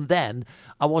 even then,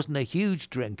 I wasn't a huge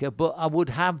drinker, but I would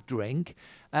have drink.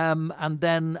 And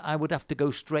then I would have to go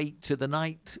straight to the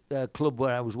night club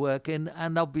where I was working.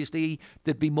 And obviously,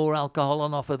 there'd be more alcohol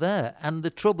on offer there. And the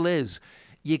trouble is,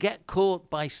 you get caught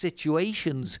by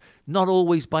situations, not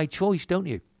always by choice, don't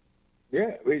you?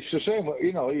 Yeah, it's the same.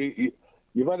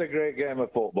 You've had a great game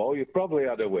of football. You've probably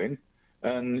had a win.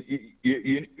 And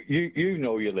you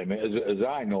know your limit, as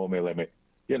I know my limit.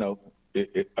 I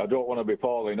don't want to be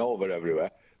falling over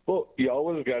everywhere. But you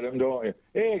always get them, don't you?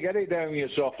 Hey, get it down, you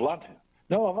soft lad.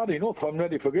 No, I've had enough. I'm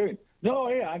ready for going. No,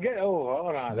 I get. Oh,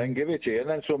 all right, then give it to you. And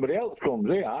then somebody else comes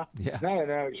here. Yeah.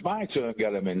 Now it's my turn to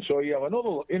get them in. So you have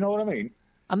another. You know what I mean?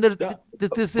 And there's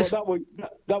this. That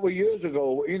was years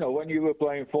ago. When you were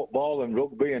playing football and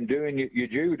rugby and doing your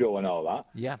judo and all that.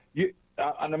 Yeah.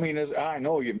 And I mean, I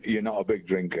know you're not a big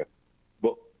drinker,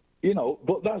 but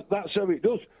that's how it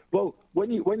does. Well, when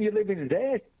you live in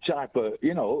their type of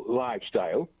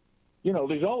lifestyle,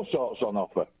 there's all sorts on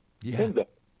offer, isn't there?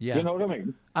 Yeah. You know what I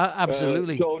mean?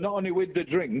 Absolutely. So not only with the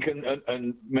drink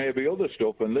and maybe other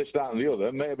stuff and this, that, and the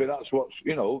other, maybe that's what's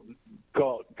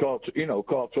caught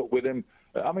up with him.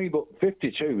 I mean, but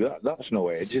 52, that's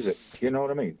no age, is it? You know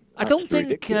what I mean? I don't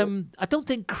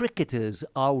think cricketers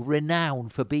are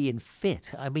renowned for being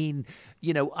fit. I mean,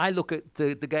 I look at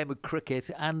the game of cricket,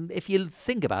 and if you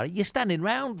think about it, you're standing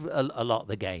around a lot of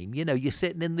the game. You're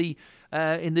sitting in the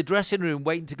dressing room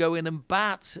waiting to go in and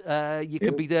bat. You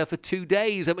could be there for 2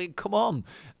 days. I mean, come on.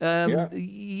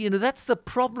 That's the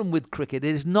problem with cricket.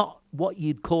 It is not what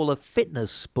you'd call a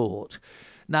fitness sport.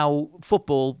 Now,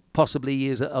 football possibly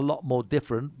is a lot more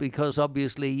different because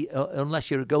obviously,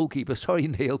 unless you're a goalkeeper, sorry,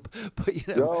 Neil, but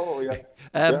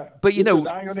But Listen,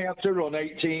 I only had to run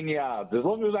 18 yards. As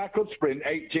long as I could sprint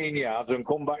 18 yards and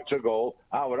come back to goal,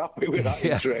 I was happy with that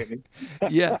in training.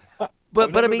 Yeah,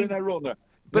 but I mean, been a runner.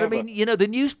 But I mean, the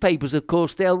newspapers, of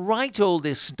course, they'll write all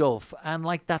this stuff, and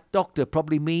like that doctor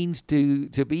probably means to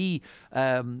be,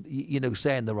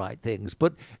 saying the right things.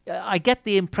 But I get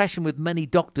the impression with many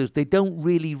doctors, they don't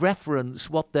really reference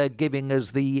what they're giving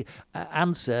as the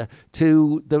answer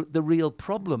to the real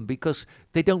problem, because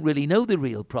they don't really know the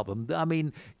real problem. I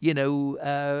mean,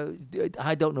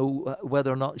 I don't know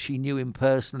whether or not she knew him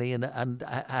personally and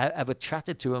I ever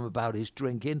chatted to him about his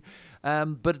drinking.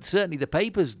 But certainly the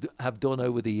papers have done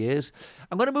over the years.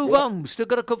 I'm going to move on. We've still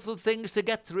got a couple of things to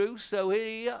get through. So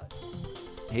here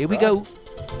we go.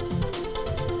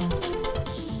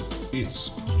 It's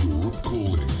Europe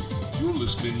Calling. You're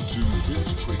listening to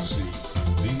Vince Tracy,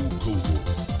 Neil Coble.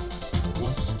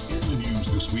 What's in the news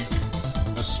this week,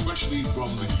 especially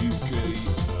from the UK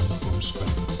and from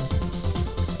Spain?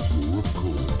 Europe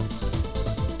Calling.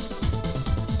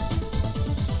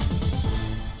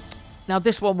 Now,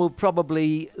 this one will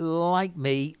probably, like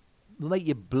me, make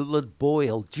your blood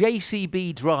boil.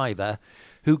 JCB driver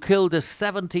who killed a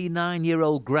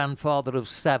 79-year-old grandfather of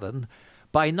 7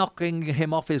 by knocking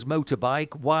him off his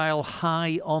motorbike while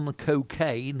high on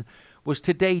cocaine was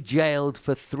today jailed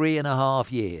for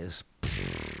 3.5 years.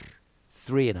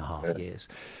 3.5 years.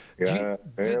 Yeah,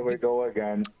 here we go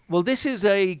again. Well, this is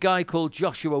a guy called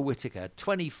Joshua Whitaker,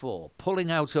 24,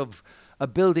 pulling out of a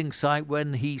building site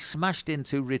when he smashed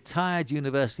into retired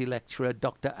university lecturer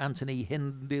Dr. Anthony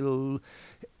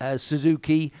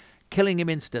Suzuki, killing him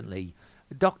instantly.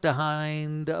 Dr.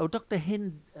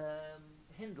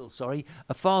 Hindle,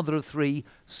 a father of 3,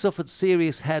 suffered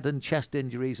serious head and chest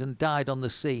injuries and died on the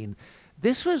scene.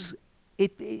 This was,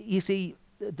 you see,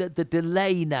 the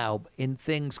delay now in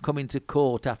things coming to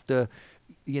court after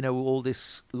all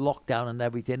this lockdown and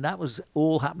everything, that was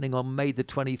all happening on May the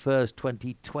 21st,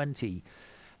 2020.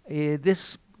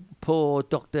 This poor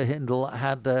Dr. Hindle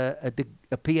had a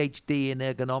PhD in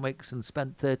ergonomics and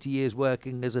spent 30 years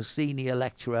working as a senior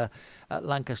lecturer at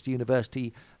Lancaster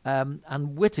University.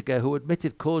 And Whittaker, who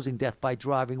admitted causing death by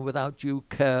driving without due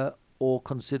care or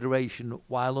consideration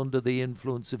while under the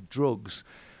influence of drugs,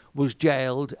 was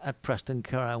jailed at Preston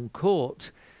Crown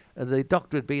Court. The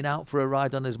doctor had been out for a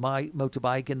ride on his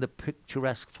motorbike in the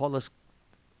picturesque forest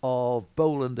of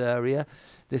Bowland area.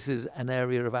 This is an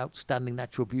area of outstanding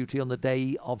natural beauty on the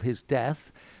day of his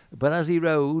death. But as he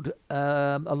rode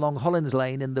along Hollins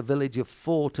Lane in the village of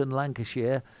Forton,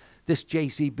 Lancashire, this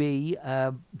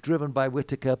JCB, driven by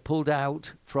Whittaker, pulled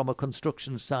out from a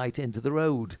construction site into the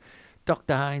road.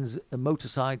 Dr. Hines'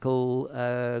 motorcycle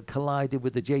collided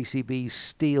with the JCB's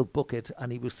steel bucket,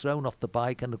 and he was thrown off the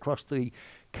bike and across the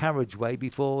carriageway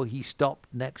before he stopped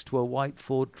next to a white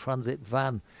Ford Transit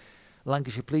van.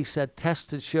 Lancashire Police said tests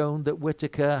had shown that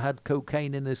Whittaker had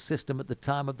cocaine in his system at the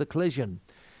time of the collision.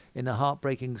 In a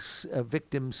heartbreaking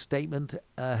victim statement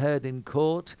heard in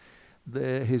court,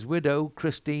 his widow,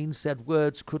 Christine, said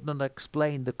words could not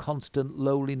explain the constant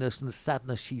loneliness and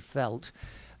sadness she felt.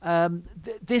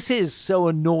 This is so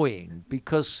annoying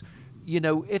because,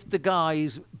 if the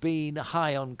guy's been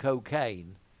high on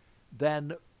cocaine,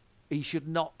 then he should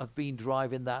not have been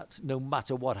driving that no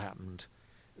matter what happened.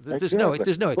 There's no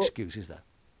excuse, is there?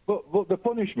 But the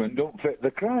punishment don't fit the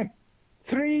crime.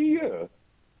 3 years,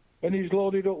 and he's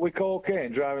loaded up with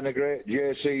cocaine driving a great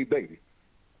JCB.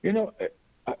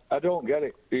 I don't get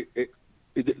it.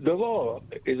 The law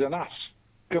is an ass,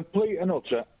 complete and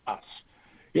utter ass.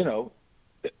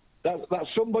 That's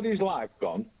somebody's life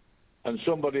gone, and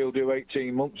somebody will do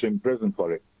 18 months in prison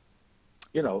for it.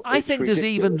 I think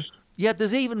ridiculous.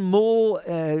 there's even more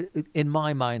in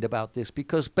my mind about this,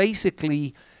 because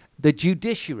basically the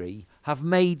judiciary have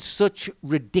made such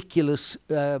ridiculous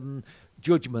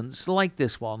judgments like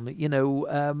this one.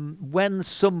 When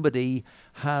somebody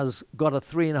has got a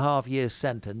 3.5 year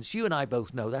sentence, you and I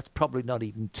both know that's probably not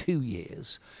even 2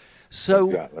 years. So,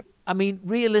 Exactly. I mean,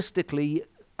 realistically,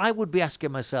 I would be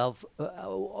asking myself,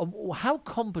 how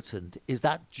competent is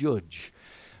that judge?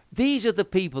 These are the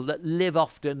people that live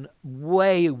often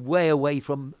way, way away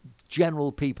from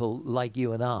general people like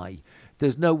you and I.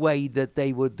 There's no way that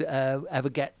they would ever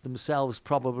get themselves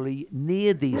probably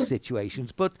near these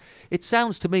situations. But it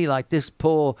sounds to me like this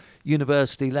poor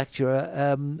university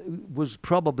lecturer was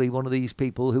probably one of these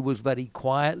people who was very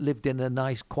quiet, lived in a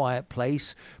nice, quiet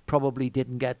place, probably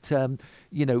didn't get,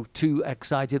 too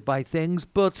excited by things.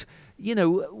 But,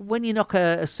 when you knock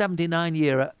a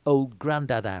 79-year-old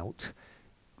granddad out,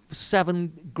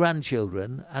 7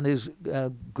 grandchildren and his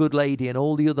good lady and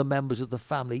all the other members of the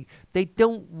family, they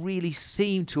don't really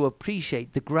seem to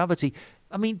appreciate the gravity.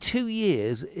 I mean, 2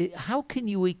 years, how can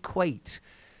you equate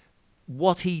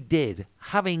what he did,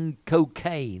 having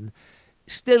cocaine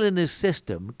still in his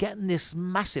system, getting this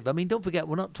massive, I mean, don't forget,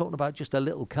 we're not talking about just a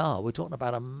little car, we're talking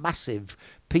about a massive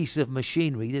piece of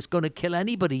machinery that's going to kill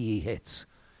anybody he hits.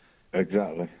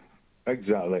 Exactly.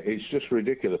 It's just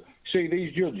ridiculous. See,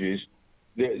 these judges,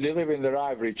 they live in their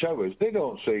ivory towers. They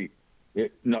don't see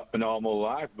not a normal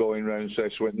life going round, say,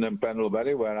 Swinton and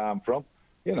Pendlebury, where I'm from,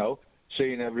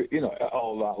 seeing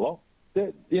all that lot.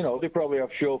 They probably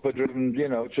have chauffeur driven,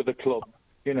 to the club,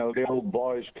 the old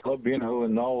boys club, and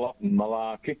all that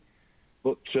malarkey.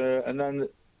 But, and then,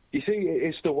 you see,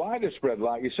 it's the wider spread,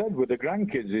 like you said, with the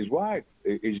grandkids, his wife,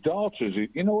 his daughters,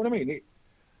 you know what I mean?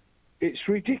 It's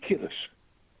ridiculous.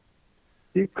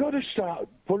 You've got to start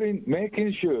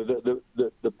making sure that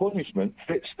the punishment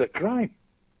fits the crime.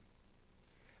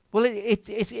 Well,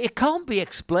 it can't be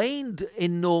explained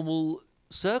in normal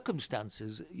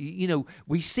circumstances.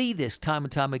 We see this time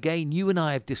and time again. You and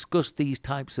I have discussed these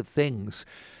types of things.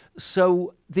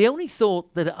 So the only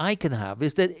thought that I can have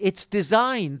is that it's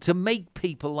designed to make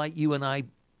people like you and I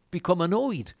become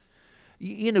annoyed.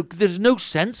 There's no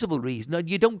sensible reason.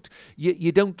 You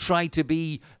don't try to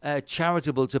be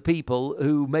charitable to people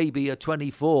who maybe are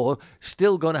 24,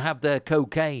 still going to have their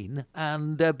cocaine,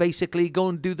 and basically go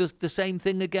and do the same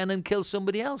thing again and kill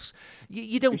somebody else.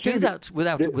 You don't do that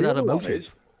without a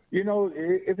motive.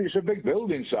 If it's a big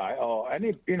building site or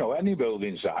any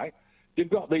building site,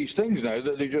 they've got these things now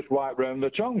that they just wipe round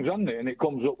the tongues, haven't they? And it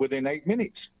comes up within 8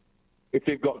 minutes if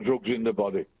they've got drugs in the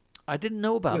body. I didn't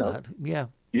know about that. Yeah.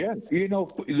 Yeah,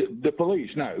 the police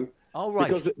now, right.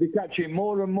 Because they're catching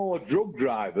more and more drug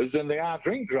drivers than they are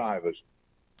drink drivers.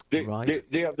 They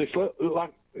have this,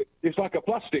 it's like a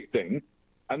plastic thing,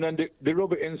 and then they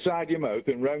rub it inside your mouth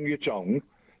and round your tongue,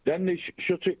 then they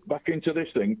shut it back into this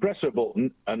thing, press a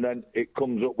button, and then it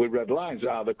comes up with red lines,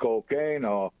 either cocaine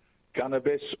or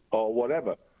cannabis or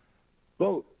whatever.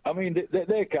 Well, I mean,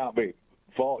 they can't be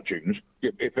fortunes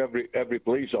if every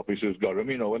police officer's got them,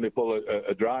 when they pull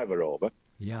a driver over.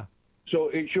 Yeah. So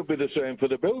it should be the same for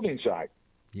the building site.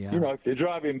 Yeah. If they're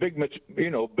driving big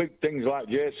things like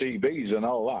JCBs and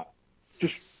all that,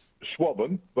 just swab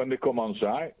them when they come on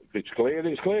site. If it's clear,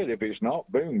 it's clear. If it's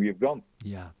not, boom, you've gone.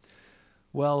 Yeah.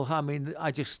 Well, I mean,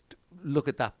 I just look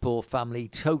at that poor family,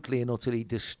 totally and utterly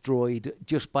destroyed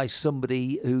just by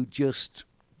somebody who just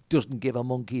doesn't give a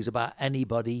monkeys about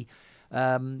anybody.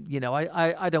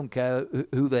 I don't care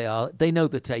who they are. They know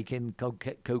they're taking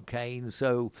cocaine.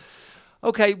 So,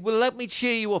 okay, well, let me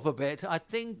cheer you up a bit. I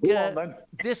think Go on, then.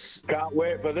 this... Can't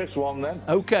wait for this one, then.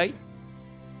 Okay.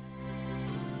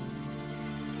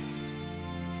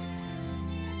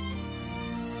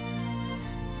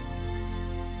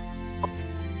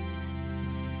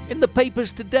 In the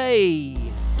papers today,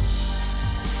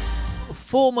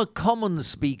 former Commons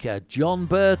Speaker John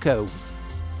Bercow.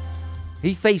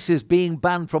 He faces being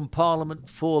banned from Parliament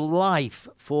for life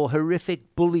for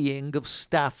horrific bullying of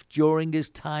staff during his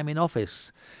time in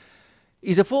office.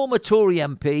 He's a former Tory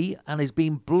MP and has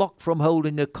been blocked from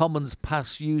holding a Commons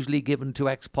pass usually given to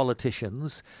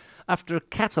ex-politicians after a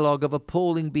catalogue of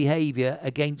appalling behaviour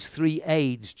against 3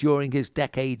 aides during his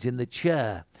decades in the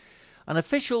chair. An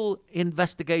official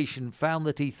investigation found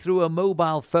that he threw a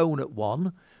mobile phone at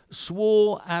one,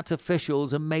 swore at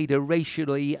officials and made a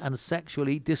racially and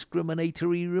sexually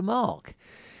discriminatory remark.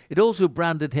 It also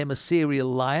branded him a serial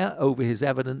liar over his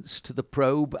evidence to the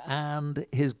probe, and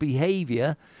his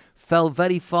behaviour fell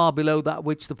very far below that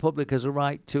which the public has a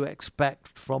right to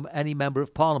expect from any Member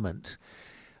of Parliament.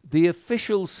 The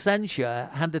official censure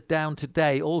handed down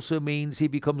today also means he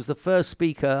becomes the first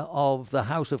Speaker of the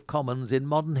House of Commons in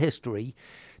modern history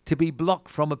to be blocked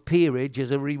from a peerage as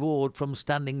a reward from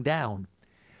standing down.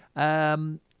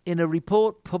 In a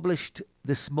report published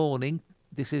this morning,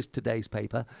 this is today's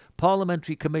paper,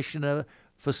 Parliamentary Commissioner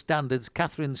for Standards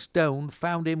Catherine Stone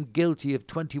found him guilty of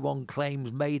 21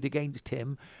 claims made against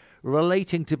him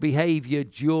relating to behaviour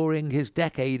during his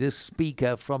decade as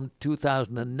Speaker from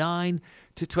 2009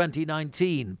 to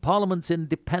 2019. Parliament's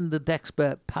independent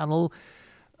expert panel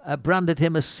branded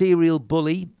him a serial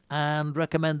bully and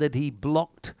recommended he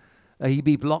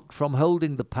be blocked from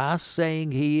holding the pass,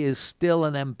 saying he is still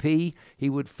an MP, he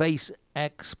would face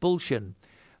expulsion.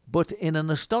 But in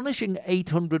an astonishing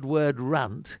 800-word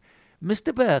rant,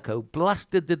 Mr. Bercow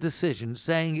blasted the decision,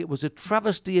 saying it was a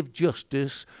travesty of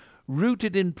justice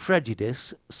rooted in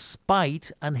prejudice,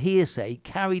 spite and hearsay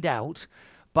carried out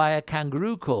by a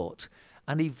kangaroo court,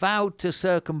 and he vowed to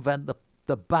circumvent the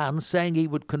ban, saying he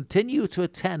would continue to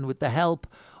attend with the help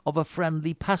of a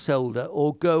friendly pass holder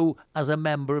or go as a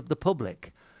member of the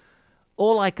public.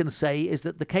 All I can say is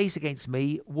that the case against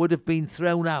me would have been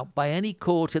thrown out by any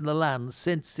court in the land,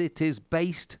 since it is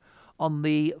based on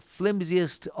the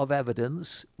flimsiest of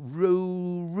evidence,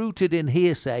 rooted in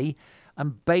hearsay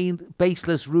and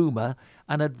baseless rumour,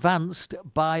 and advanced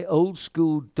by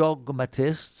old-school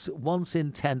dogmatists once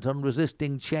intent on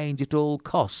resisting change at all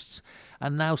costs,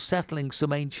 and now settling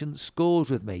some ancient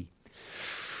scores with me.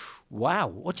 Wow,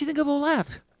 what do you think of all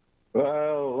that?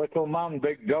 Well, little man,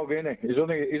 big dog, innit? He's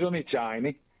only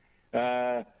tiny.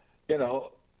 It's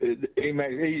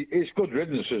good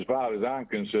riddance as far as I'm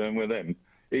concerned with him.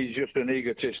 He's just an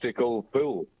egotistical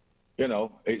fool.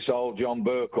 It's all John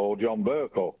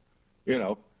Bercow. He's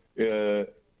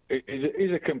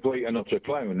a complete and utter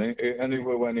clown.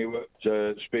 Anyway, when he was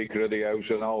Speaker of the House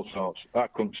and all sorts, I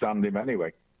couldn't stand him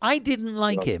anyway. I didn't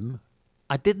like him.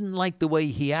 I didn't like the way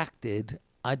he acted.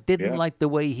 I didn't like the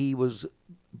way he was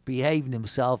behaving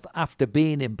himself after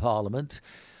being in Parliament.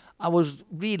 I was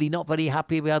really not very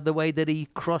happy about the way that he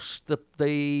crossed the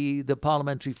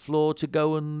parliamentary floor to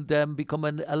go and become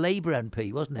a Labour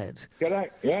MP, wasn't it?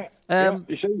 Correct, yeah.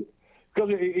 You see, because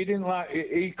he didn't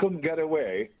he couldn't get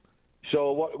away.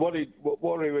 So what he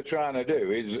was trying to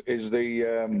do is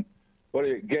the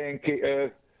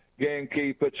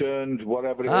gamekeeper turned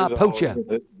whatever it is. Poacher.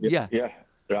 Yeah,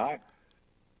 right.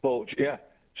 Poacher. Yeah.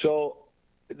 So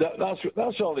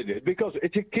that's all he did, because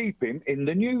it'd keep him in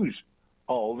the news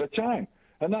all the time,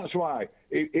 and that's why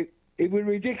it was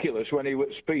ridiculous when he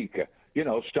was Speaker.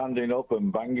 Standing up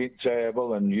and banging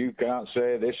table, and you can't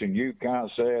say this and you can't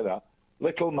say that.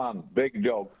 Little man, big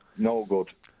dog, no good.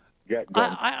 Get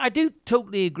gone. I do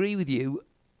totally agree with you,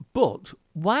 but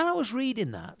while I was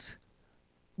reading that,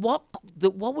 what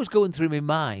was going through my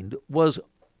mind was,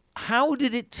 how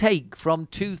did it take from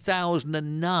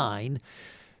 2009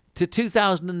 to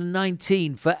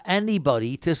 2019 for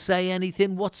anybody to say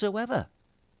anything whatsoever?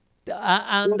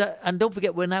 And don't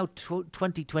forget, we're now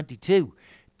 2022.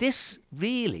 This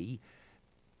really,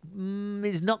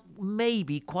 is not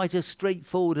maybe quite as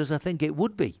straightforward as I think it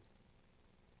would be.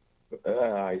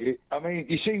 I mean,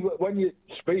 you see, when you're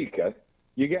speaker,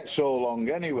 you get so long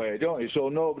anyway, don't you? So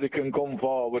nobody can come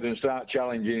forward and start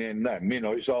challenging in them. You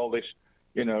know, it's all this,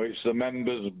 you know, it's the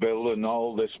members' bill and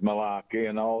all this malarkey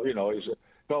and all, you know, it's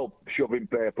all shoving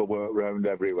paperwork around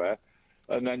everywhere.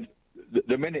 And then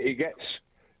the minute he gets,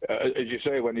 as you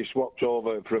say, when he swapped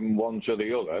over from one to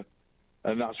the other,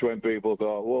 and that's when people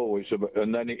thought, whoa,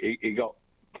 and then he got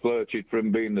flirted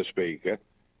from being the speaker.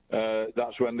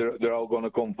 That's when they're all going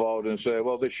to come forward and say,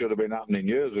 well, this should have been happening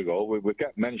years ago. We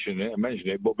kept mentioning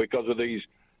it, but because of these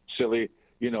silly,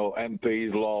 you know,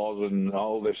 MPs, laws and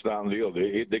all this, that and the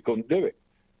other, they couldn't do it.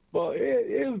 But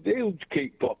he'll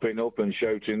keep popping up and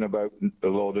shouting about a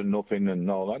load of nothing and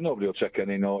all that. Nobody will take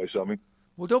any notice of him.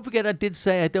 Well, don't forget I did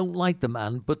say I don't like the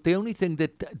man, but the only thing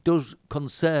that does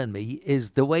concern me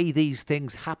is the way these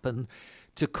things happen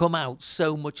to come out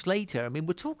so much later. I mean,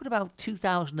 we're talking about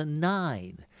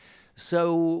 2009.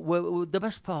 So we're the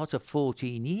best part of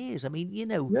 14 years. I mean, you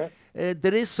know,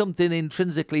 there is something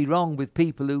intrinsically wrong with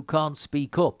people who can't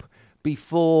speak up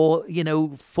before, you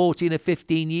know, 14 or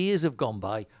 15 years have gone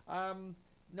by.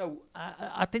 No,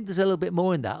 I think there's a little bit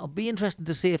more in that. It'll be interesting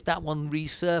to see if that one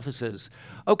resurfaces.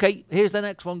 Okay, here's the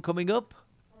next one coming up.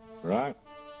 Right.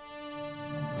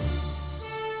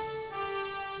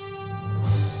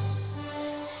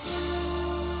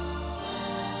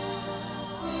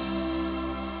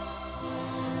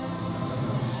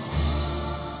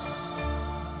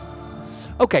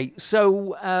 Okay,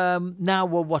 so now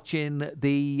we're watching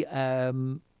the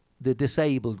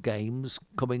disabled games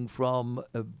coming from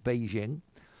Beijing.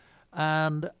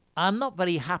 And I'm not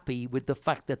very happy with the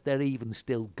fact that they're even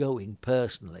still going,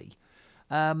 personally.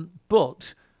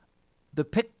 But the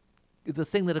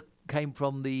thing that came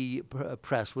from the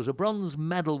press was a bronze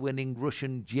medal-winning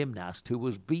Russian gymnast who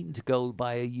was beaten to gold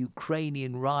by a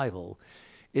Ukrainian rival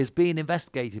is being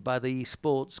investigated by the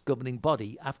sport's governing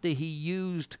body after he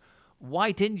used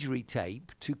white injury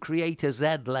tape to create a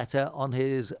Z letter on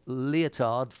his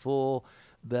leotard for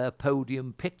the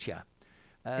podium picture.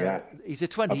 He's a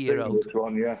 20-year-old. I've seen this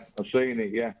one, yeah. I've seen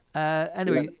it, yeah.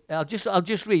 Anyway, I'll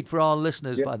just read for our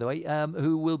listeners, by the way,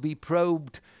 who will be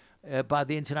probed by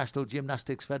the International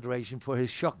Gymnastics Federation for his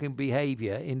shocking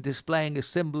behaviour in displaying a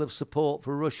symbol of support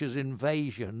for Russia's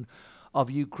invasion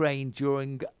of Ukraine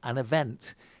during an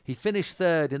event. He finished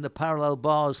third in the parallel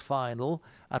bars final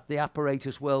at the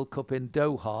Apparatus World Cup in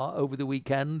Doha over the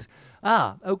weekend.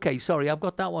 Okay, sorry, I've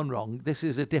got that one wrong. This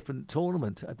is a different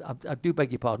tournament. I do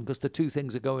beg your pardon, because the two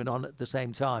things are going on at the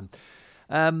same time.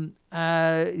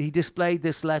 He displayed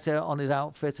this letter on his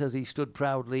outfit as he stood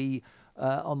proudly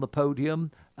on the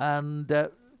podium, and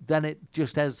then it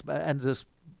just ends us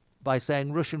by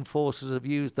saying Russian forces have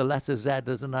used the letter Z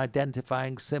as an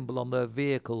identifying symbol on their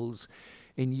vehicles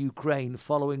in Ukraine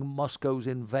following Moscow's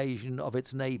invasion of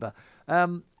its neighbour.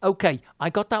 Okay, I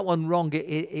got that one wrong.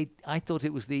 I thought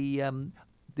it was the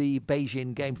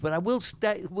Beijing Games, but I will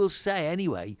say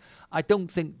anyway, I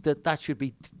don't think that should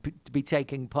be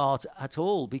taking part at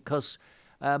all, because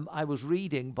I was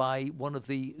reading by one of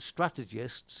the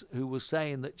strategists who was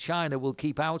saying that China will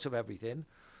keep out of everything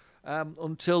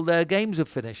until their games are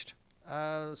finished.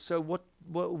 So what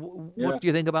do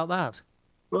you think about that?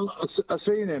 Well, I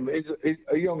seen him. He's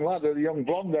a young lad, a young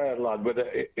blonde-haired lad, but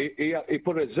he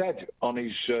put a Z on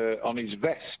his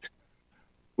vest,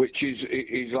 which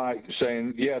he's like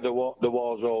saying, yeah, the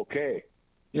war's okay.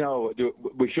 You know,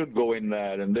 we should go in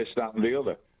there and this, that, and the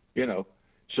other. You know,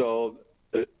 so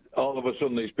all of a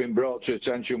sudden it's been brought to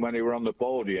attention when he were on the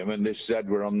podium, and this Z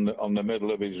were on the middle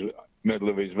of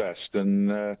his vest,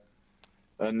 and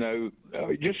now,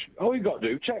 just all you got to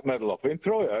do, take medal off him,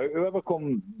 throw it out. Whoever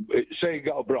come, say you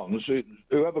got a bronze,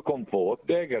 whoever come forward,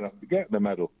 they get the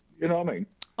medal. You know what I mean?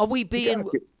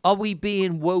 Are we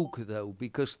being woke though?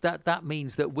 Because that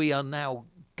means that we are now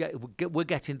we're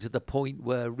getting to the point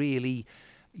where really,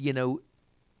 you know,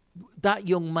 that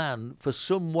young man, for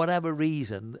some whatever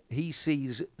reason, he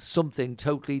sees something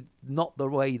totally not the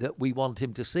way that we want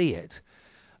him to see it.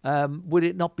 Would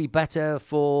it not be better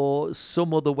for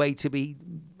some other way to be?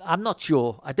 I'm not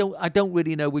sure. I don't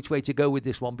really know which way to go with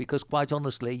this one, because quite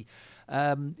honestly,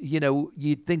 you know,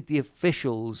 you'd think the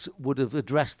officials would have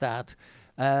addressed that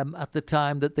at the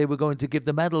time that they were going to give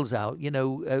the medals out. You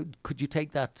know, could you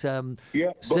take that? But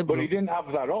he didn't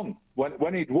have that on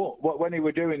when he'd when he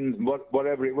were doing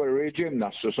whatever it were, a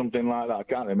gymnast or something like that. I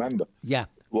can't remember. Yeah.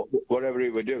 Whatever he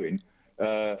were doing,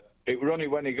 it was only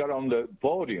when he got on the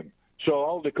podium. So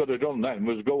all they could have done then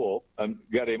was go up and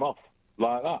get him off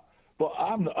like that. But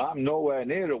I'm nowhere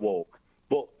near a woke.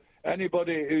 But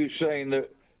anybody who's saying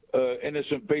that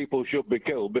innocent people should be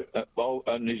killed,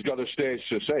 and he's got a stage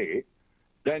to say it,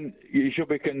 then you should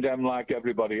be condemned like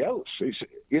everybody else.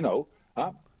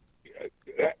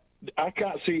 I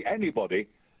can't see anybody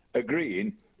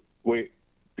agreeing with,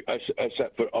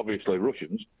 except for obviously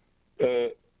Russians,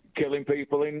 killing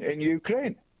people in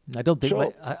Ukraine. I don't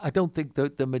think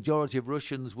that the majority of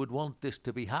Russians would want this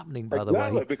to be happening. By the way,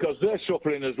 exactly, because they're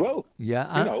suffering as well. Yeah,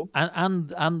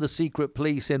 and the secret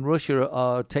police in Russia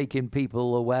are taking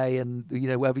people away, and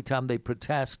every time they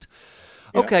protest.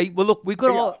 Yeah. Okay, well look, we've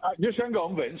got just hang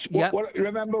on, Vince. Yeah.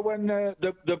 Remember when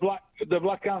the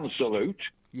Black Hand salute?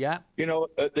 Yeah.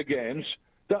 At the games.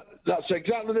 That's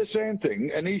exactly the same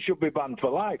thing, and he should be banned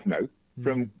for life now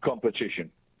from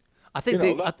competition. I think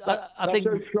that's how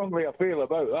strongly I feel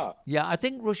about that. Yeah, I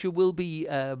think Russia will be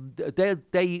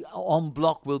they en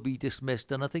bloc will be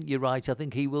dismissed, and I think you're right. I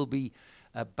think he will be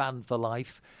banned for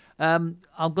life. I'm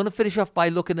going to finish off by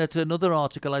looking at another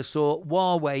article I saw.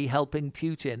 Huawei helping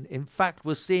Putin. In fact,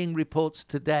 we're seeing reports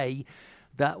today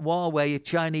that Huawei,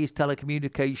 Chinese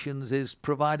telecommunications, is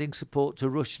providing support to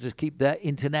Russia to keep their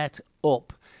internet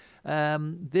up.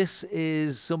 This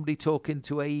is somebody talking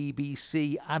to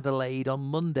ABC Adelaide on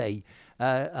Monday.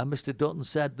 Mr. Dutton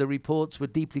said the reports were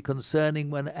deeply concerning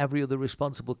when every other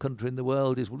responsible country in the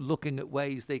world is looking at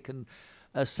ways they can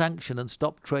sanction and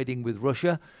stop trading with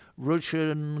Russia.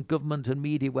 Russian government and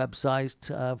media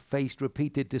websites faced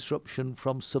repeated disruption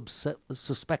from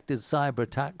suspected cyber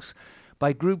attacks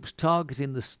by groups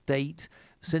targeting the state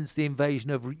since the invasion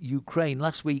of Ukraine.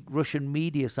 Last week, Russian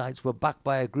media sites were backed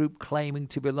by a group claiming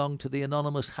to belong to the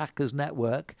anonymous hackers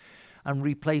network and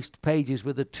replaced pages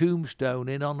with a tombstone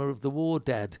in honor of the war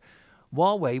dead.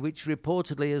 Huawei, which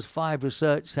reportedly has 5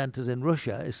 research centers in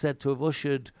Russia, is said to have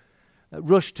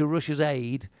rushed to Russia's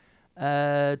aid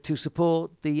to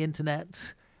support the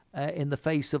internet in the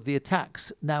face of the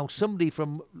attacks. Now, somebody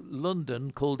from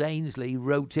London called Ainsley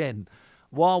wrote in,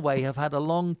 Huawei have had a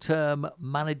long-term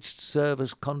managed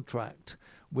service contract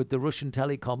with the Russian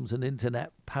telecoms and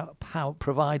internet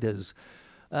providers.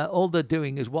 All they're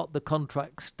doing is what the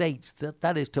contract states,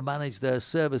 that is to manage their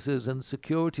services and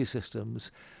security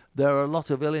systems. There are a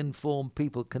lot of ill-informed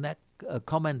people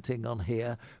commenting on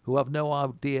here who have no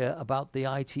idea about the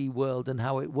IT world and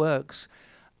how it works.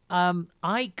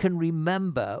 I can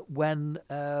remember when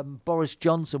Boris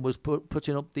Johnson was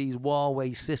putting up these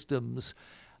Huawei systems.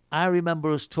 I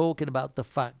remember us talking about the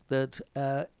fact that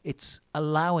it's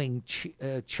allowing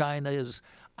China's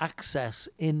access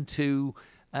into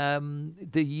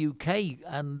the UK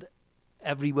and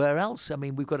everywhere else. I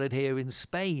mean, we've got it here in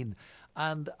Spain.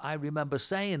 And I remember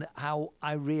saying how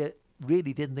I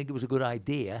really didn't think it was a good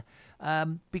idea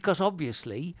because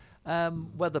obviously,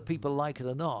 whether people like it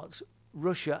or not,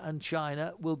 Russia and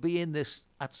China will be in this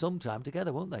at some time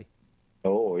together, won't they?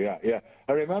 Oh, yeah.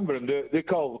 I remember them.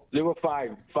 They were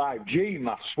 5G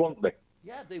masts, weren't they?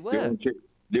 Yeah, they were.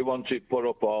 They want it put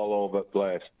up all over the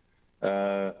place.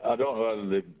 I don't know whether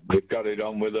they've carried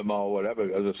on with them or whatever.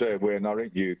 As I say, we're not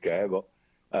in UK, but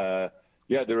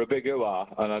yeah, they're a big hoo-ah,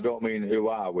 and I don't mean who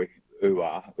are we,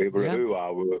 hoo-ah. It was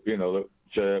hoo-ah,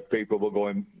 that people were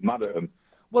going mad at them.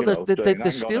 Well, they're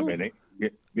still... Hang on a minute.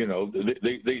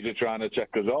 These are trying to check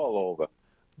us all over.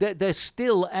 They're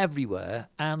still everywhere,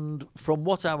 and from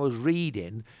what I was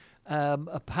reading,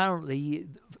 apparently,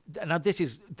 now this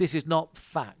is not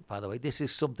fact, by the way. This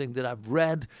is something that I've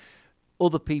read.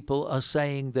 Other people are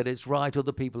saying that it's right.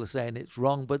 Other people are saying it's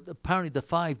wrong. But apparently, the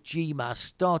 5G mast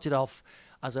started off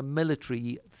as a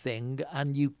military thing,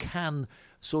 and you can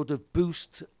sort of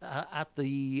boost at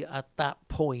that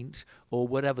point or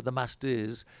whatever the mast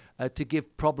is to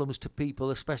give problems to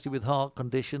people, especially with heart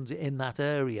conditions in that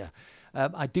area.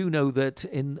 I do know that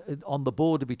on the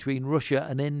border between Russia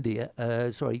and India,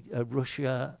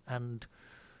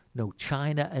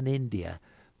 China and India,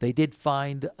 they did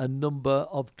find a number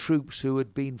of troops who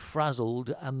had been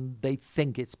frazzled, and they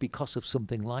think it's because of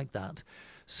something like that.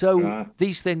 So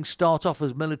these things start off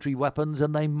as military weapons,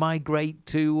 and they migrate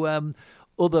to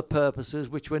other purposes,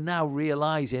 which we're now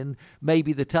realising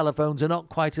maybe the telephones are not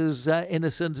quite as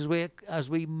innocent as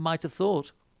we might have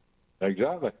thought.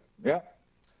 Exactly. Yeah.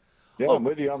 Yeah, I'm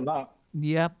with you on that.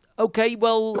 Yeah. Okay,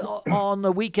 well, on a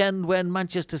weekend when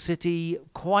Manchester City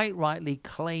quite rightly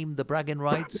claimed the bragging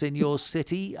rights in your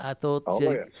city, I thought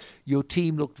your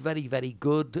team looked very, very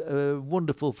good.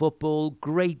 Wonderful football,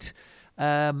 great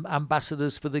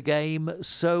ambassadors for the game.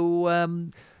 So...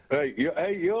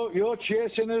 you're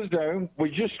chasing us down. We're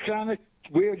just trying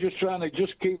to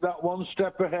keep that one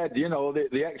step ahead,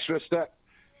 the extra step.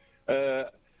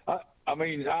 I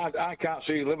mean, I can't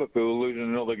see Liverpool losing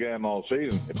another game all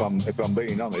season. If I'm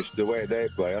being honest, the way they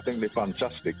play, I think they're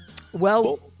fantastic.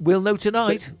 Well, we'll know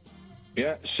tonight.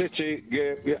 Yeah, City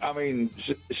give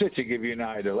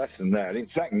United a lesson there. In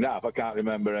second half, I can't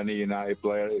remember any United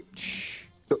player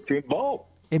touching ball.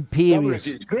 Imperious.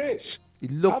 That was a disgrace.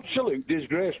 Absolute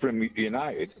disgrace from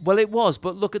United. Well, it was,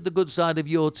 but look at the good side of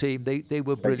your team. They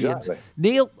were brilliant. Exactly.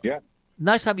 Neil, yeah,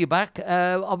 nice to have you back.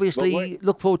 Obviously,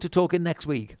 look forward to talking next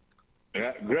week.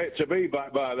 Yeah, great to be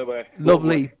back, by the way.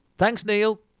 Lovely. Thanks,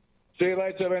 Neil. See you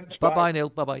later, Vince. Bye-bye, Neil.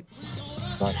 Bye-bye.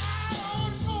 Bye.